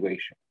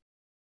situation.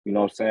 You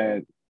know what I'm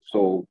saying?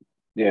 So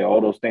yeah,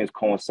 all those things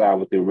coincide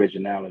with the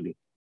originality,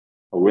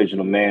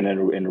 original man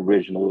and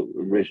original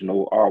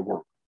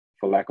artwork,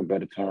 for lack of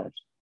better terms.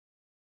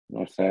 You know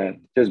what I'm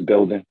saying? Just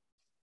building.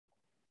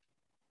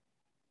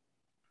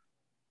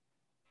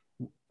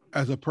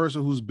 As a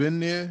person who's been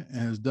there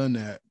and has done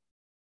that,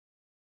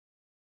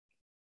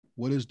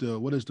 what is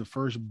the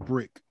first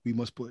brick we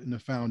must put in the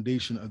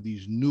foundation of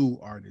these new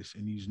artists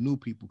and these new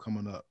people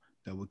coming up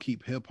that will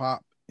keep hip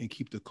hop and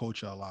keep the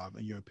culture alive,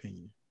 in your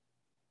opinion?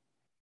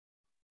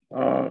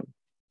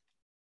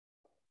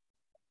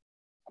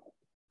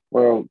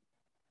 Well,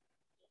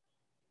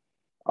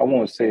 I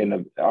won't say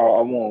I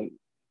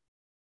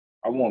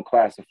won't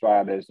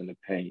classify it as an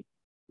opinion.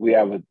 You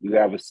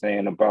have a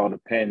saying about a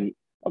pen.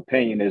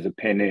 Opinion is a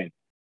pen in.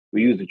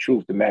 We use the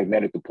truth, the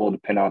magnetic, to pull the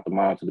pen out the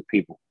minds of the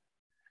people.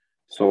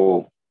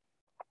 So,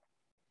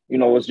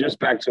 it's just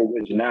back to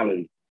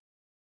originality.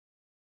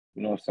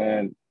 You know what I'm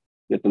saying?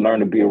 You have to learn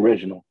to be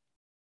original.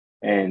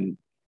 And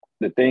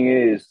the thing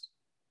is,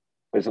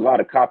 there's a lot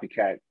of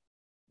copycat.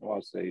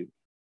 I'll say,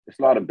 there's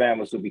a lot of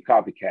Bammers who be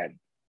copycatting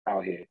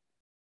out here.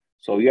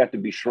 So you have to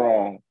be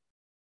strong,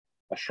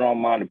 a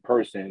strong-minded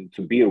person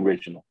to be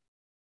original.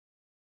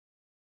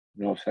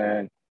 You know what I'm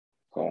saying?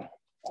 So,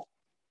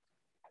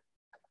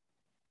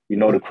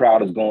 the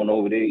crowd is going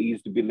over there. It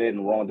used to be led in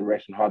the wrong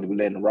direction, hard to be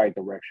led in the right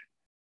direction.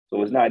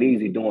 So it's not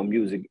easy doing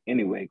music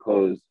anyway,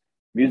 because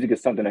music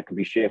is something that can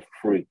be shared for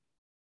free.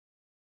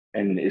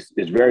 And it's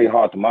very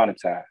hard to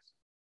monetize,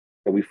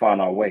 but we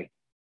find our way.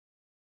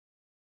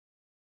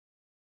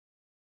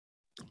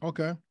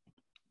 Okay.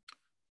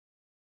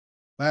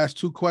 Last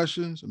two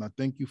questions, and I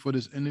thank you for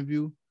this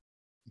interview.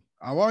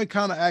 I've already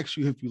kind of asked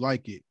you if you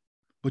like it,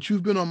 but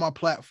you've been on my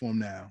platform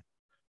now.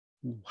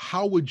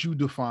 How would you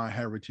define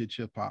heritage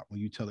hip hop when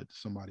you tell it to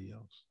somebody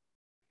else?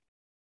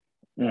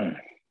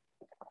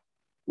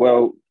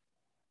 Well,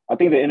 I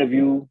think the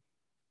interview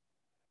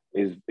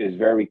is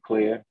very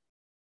clear.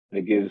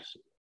 It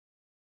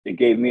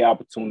gave me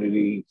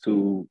opportunity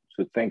to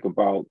think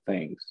about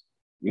things.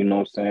 You know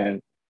what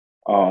I'm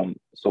saying?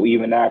 So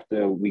even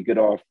after we get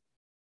off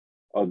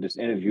of this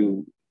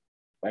interview,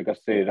 like I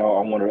said,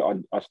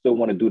 I still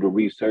want to do the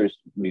research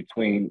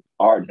between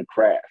art and the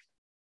craft.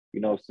 You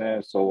know what I'm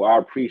saying? So I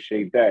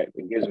appreciate that.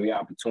 It gives me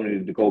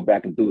opportunity to go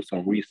back and do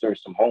some research,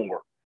 some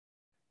homework.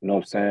 You know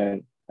what I'm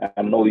saying?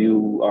 I know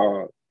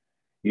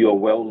you're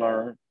well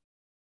learned.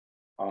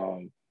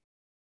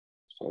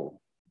 So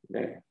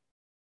yeah.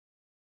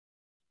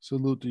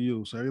 Salute to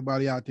you. So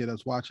everybody out there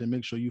that's watching,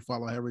 make sure you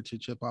follow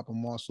Heritage Hip Hop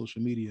on all social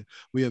media.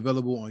 We're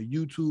available on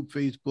YouTube,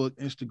 Facebook,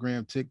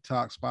 Instagram,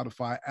 TikTok,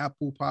 Spotify,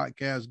 Apple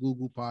Podcasts,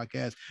 Google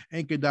Podcasts,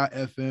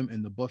 Anchor.fm,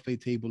 and the buffet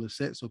table is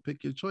set. So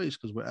pick your choice,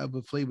 because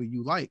whatever flavor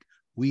you like,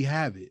 we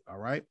have it. All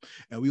right.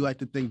 And we like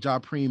to thank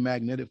Japreme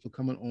Magnetic for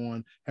coming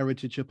on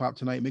Heritage Hip Hop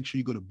tonight. Make sure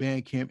you go to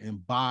Bandcamp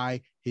and buy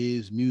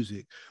his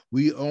music.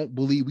 We don't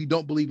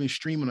believe in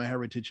streaming on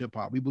Heritage Hip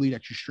Hop. We believe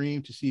that you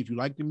stream to see if you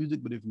like the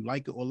music, but if you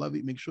like it or love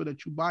it, make sure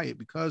that you buy it,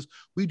 because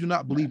we do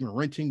not believe in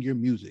renting your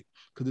music.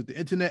 Because if the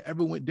internet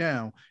ever went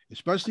down,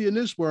 especially in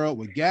this world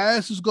where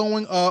gas is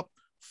going up,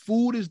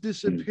 food is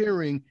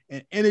disappearing,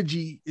 and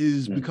energy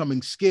is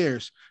becoming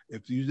scarce,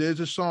 if there's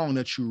a song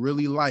that you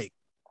really like,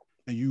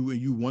 and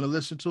you want to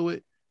listen to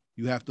it,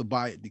 you have to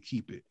buy it to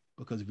keep it.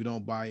 Because if you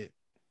don't buy it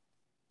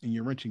and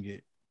you're renting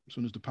it, as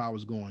soon as the power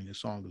is gone, your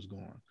song is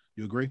gone.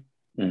 You agree?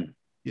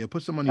 Yeah,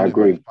 put some money in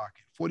your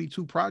pocket.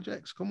 42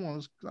 projects. Come on,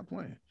 let's stop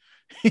playing.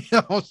 You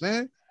know what I'm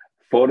saying?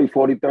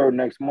 43rd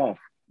next month.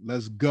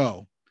 Let's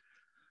go.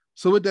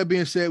 So with that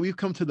being said, we've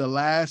come to the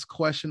last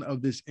question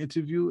of this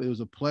interview. It was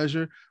a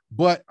pleasure,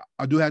 but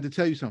I do have to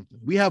tell you something.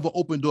 We have an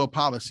open door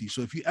policy.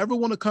 So if you ever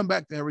want to come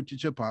back to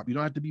Heritage Hip Hop, you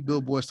don't have to be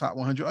Billboard's Top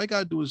 100. All you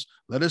gotta do is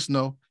let us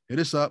know, hit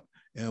us up,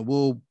 and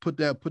we'll put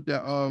that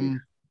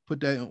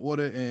in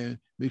order and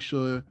make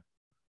sure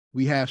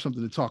we have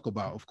something to talk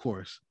about, of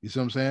course. You see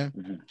what I'm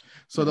saying?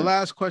 So the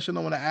last question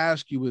I want to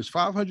ask you is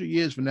 500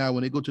 years from now,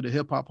 when they go to the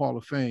Hip Hop Hall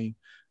of Fame,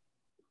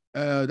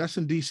 that's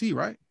in DC,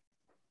 right?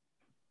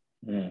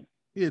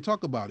 Yeah,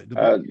 talk about it. The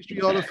Black History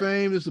Hall of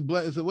Fame is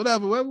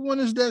whatever one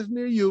is that's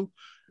near you.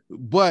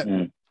 But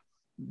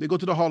they go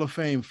to the Hall of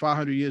Fame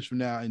 500 years from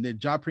now, and then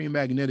Japreme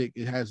Magnetic,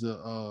 it has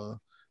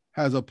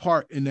a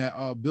part in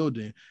that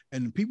building.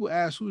 And people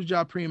ask, who's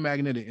Japreme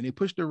Magnetic? And they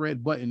push the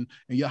red button,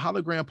 and your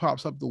hologram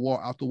pops up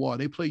out the wall.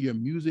 They play your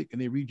music and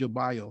they read your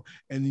bio.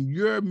 And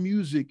your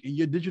music and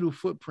your digital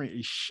footprint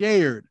is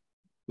shared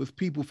with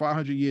people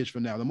 500 years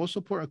from now. The most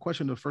important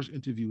question of the first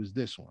interview is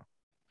this one.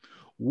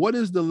 What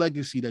is the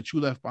legacy that you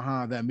left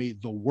behind that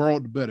made the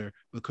world better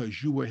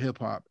because you were hip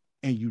hop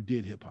and you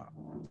did hip hop?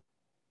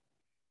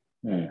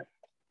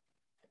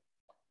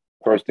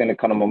 First thing that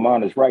comes to my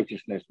mind is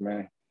righteousness,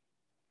 man.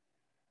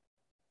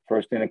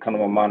 First thing that comes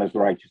to my mind is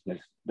righteousness.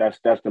 That's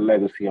the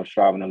legacy I'm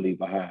striving to leave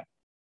behind.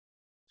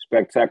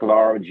 Spectacular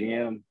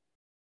RGM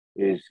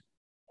is,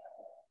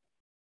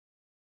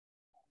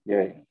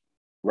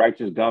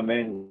 righteous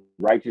gunmen,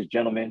 righteous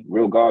gentlemen,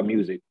 real God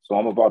music. So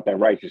I'm about that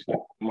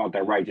righteousness. I'm about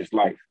that righteous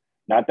life.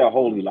 Not that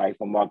holy life,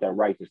 I'm about that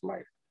righteous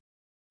life.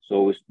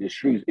 So it's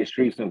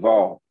streets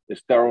involved,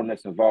 there's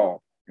thoroughness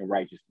involved in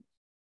righteousness.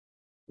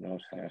 You know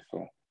what I'm saying?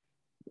 So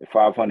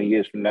 500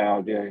 years from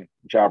now,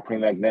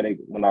 Japreme Magnetic,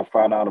 when I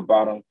find out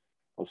about him,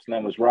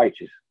 Slim was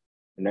righteous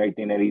and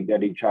everything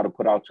that he tried to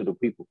put out to the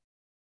people.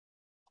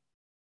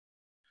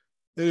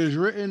 It is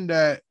written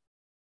that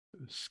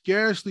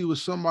scarcely will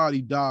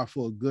somebody die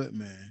for a good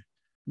man.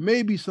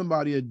 Maybe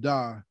somebody would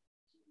die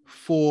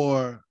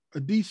for a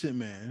decent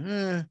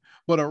man,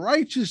 but a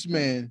righteous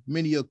man,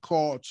 many are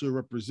called to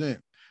represent.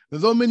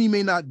 And though many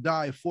may not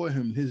die for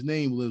him, his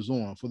name lives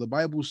on. For the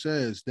Bible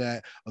says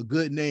that a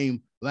good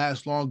name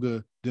lasts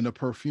longer than a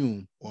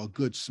perfume or a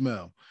good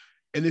smell.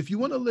 And if you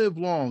want to live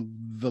long,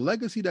 the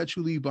legacy that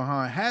you leave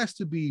behind has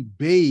to be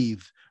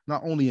bathed,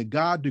 not only in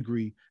God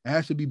degree, it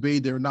has to be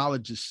bathed in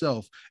knowledge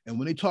itself. And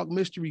when they talk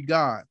mystery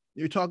God,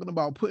 they're talking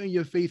about putting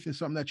your faith in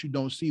something that you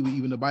don't see, where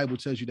even the Bible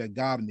tells you that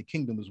God and the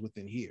kingdom is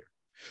within here.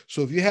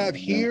 So if you have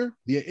here,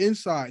 the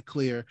inside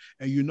clear,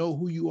 and you know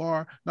who you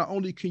are, not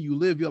only can you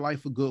live your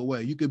life a good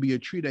way, you could be a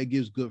tree that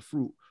gives good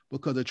fruit,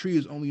 because a tree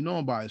is only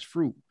known by its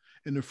fruit.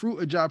 And the fruit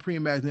of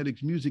Japreme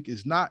Magnetic's music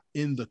is not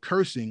in the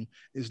cursing,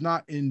 it's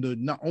not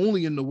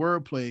only in the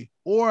wordplay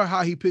or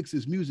how he picks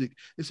his music,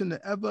 it's in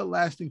the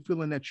everlasting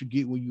feeling that you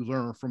get when you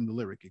learn from the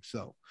lyric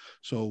itself.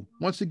 So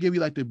once again, we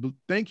like to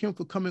thank him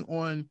for coming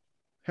on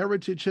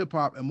Heritage Hip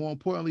Hop, and more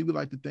importantly, we'd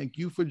like to thank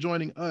you for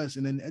joining us.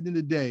 And then at the end of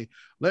the day,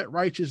 let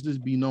righteousness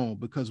be known,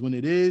 because when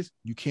it is,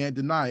 you can't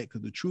deny it,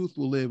 because the truth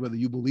will live whether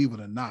you believe it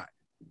or not.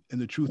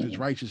 And the truth is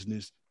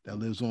righteousness that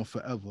lives on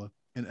forever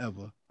and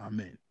ever.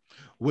 Amen.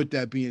 With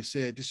that being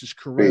said, this is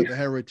Karev, the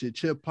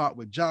Heritage Hip Hop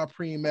with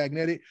Japreme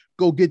Magnetic.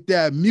 Go get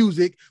that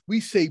music.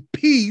 We say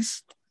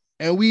peace,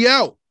 and we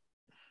out.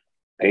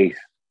 Peace.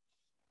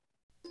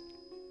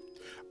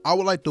 I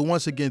would like to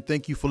once again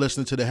thank you for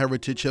listening to the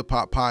Heritage Hip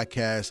Hop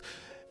Podcast.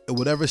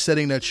 Whatever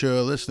setting that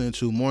you're listening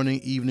to, morning,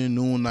 evening,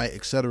 noon, night,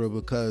 etc.,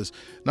 because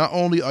not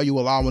only are you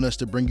allowing us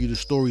to bring you the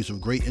stories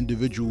of great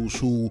individuals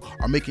who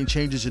are making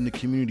changes in the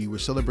community, we're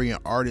celebrating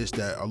artists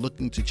that are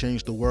looking to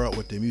change the world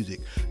with their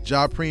music.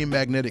 Japreme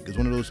Magnetic is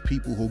one of those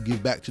people who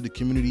give back to the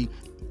community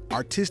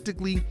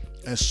artistically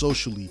and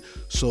socially.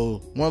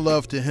 So one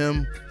love to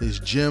him, his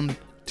gym,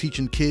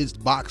 teaching kids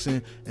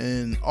boxing,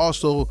 and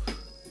also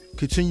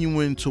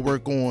continuing to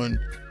work on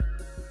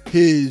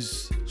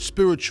his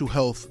spiritual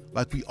health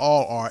like we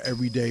all are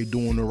every day,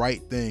 doing the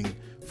right thing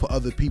for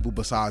other people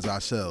besides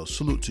ourselves.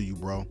 Salute to you,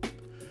 bro.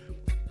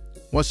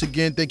 Once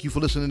again, thank you for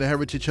listening to the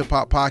Heritage Hip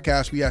Hop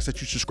Podcast. We ask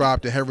that you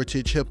subscribe to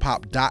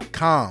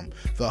heritagehiphop.com,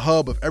 the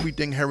hub of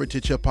everything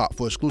Heritage Hip Hop,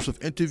 for exclusive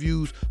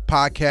interviews,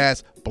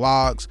 podcasts,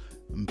 blogs,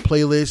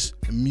 playlists,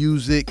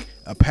 music,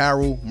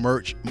 apparel,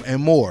 merch,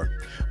 and more.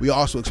 We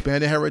also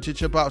expanded Heritage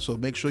Hip Hop, so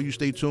make sure you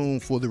stay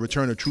tuned for the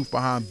return of Truth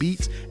Behind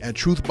Beats and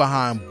Truth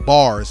Behind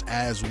Bars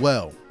as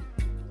well.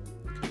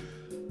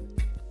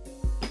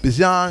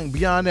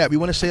 Beyond that, we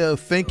want to say a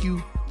thank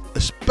you,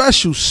 a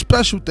special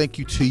thank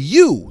you to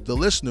you, the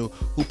listener,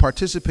 who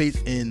participates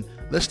in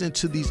listening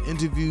to these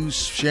interviews,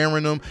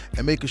 sharing them,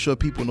 and making sure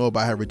people know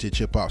about Heritage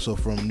Hip Hop. So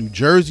from New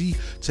Jersey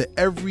to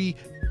every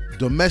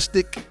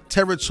domestic,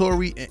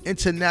 territory, and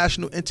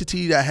international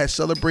entity that has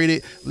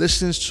celebrated,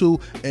 listens to,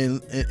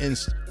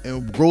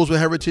 and grows with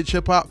Heritage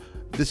Hip Hop,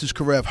 this is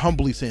Karev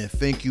humbly saying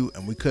thank you,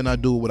 and we could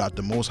not do it without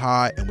the Most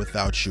High and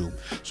without you.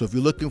 So if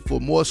you're looking for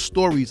more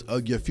stories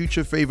of your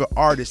future favorite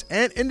artists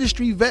and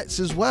industry vets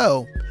as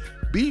well,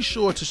 be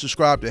sure to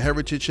subscribe to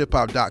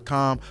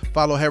heritagehiphop.com.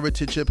 Follow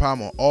Heritage Hip Hop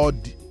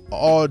on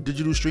all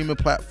digital streaming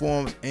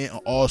platforms and on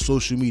all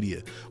social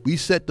media. We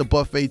set the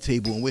buffet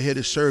table, and we're here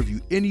to serve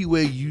you any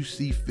way you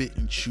see fit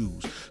and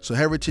choose. So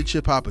Heritage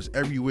Hip Hop is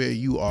everywhere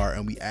you are,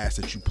 and we ask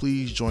that you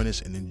please join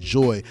us and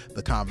enjoy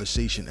the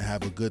conversation and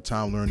have a good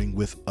time learning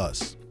with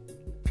us.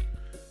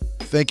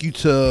 Thank you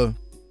to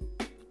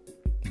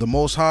the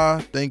Most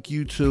High. Thank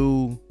you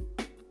to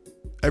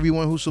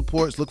everyone who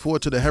supports. Look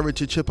forward to the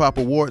Heritage Hip Hop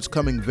Awards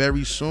coming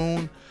very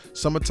soon.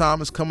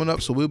 Summertime is coming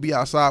up, so we'll be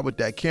outside with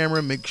that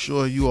camera. Make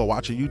sure you are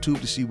watching YouTube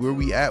to see where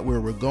we at,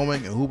 where we're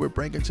going, and who we're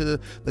bringing to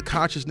the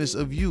consciousness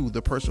of you,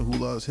 the person who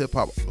loves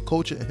hip-hop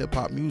culture and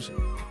hip-hop music.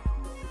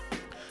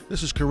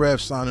 This is Karev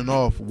signing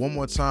off one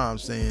more time,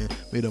 saying,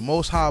 may the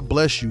Most High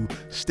bless you,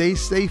 stay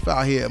safe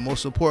out here, and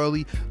most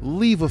importantly,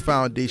 leave a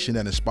foundation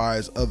that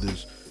inspires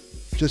others,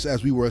 just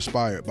as we were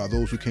inspired by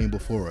those who came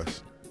before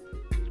us.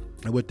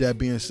 And with that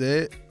being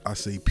said, I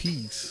say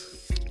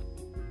peace,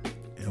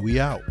 and we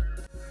out.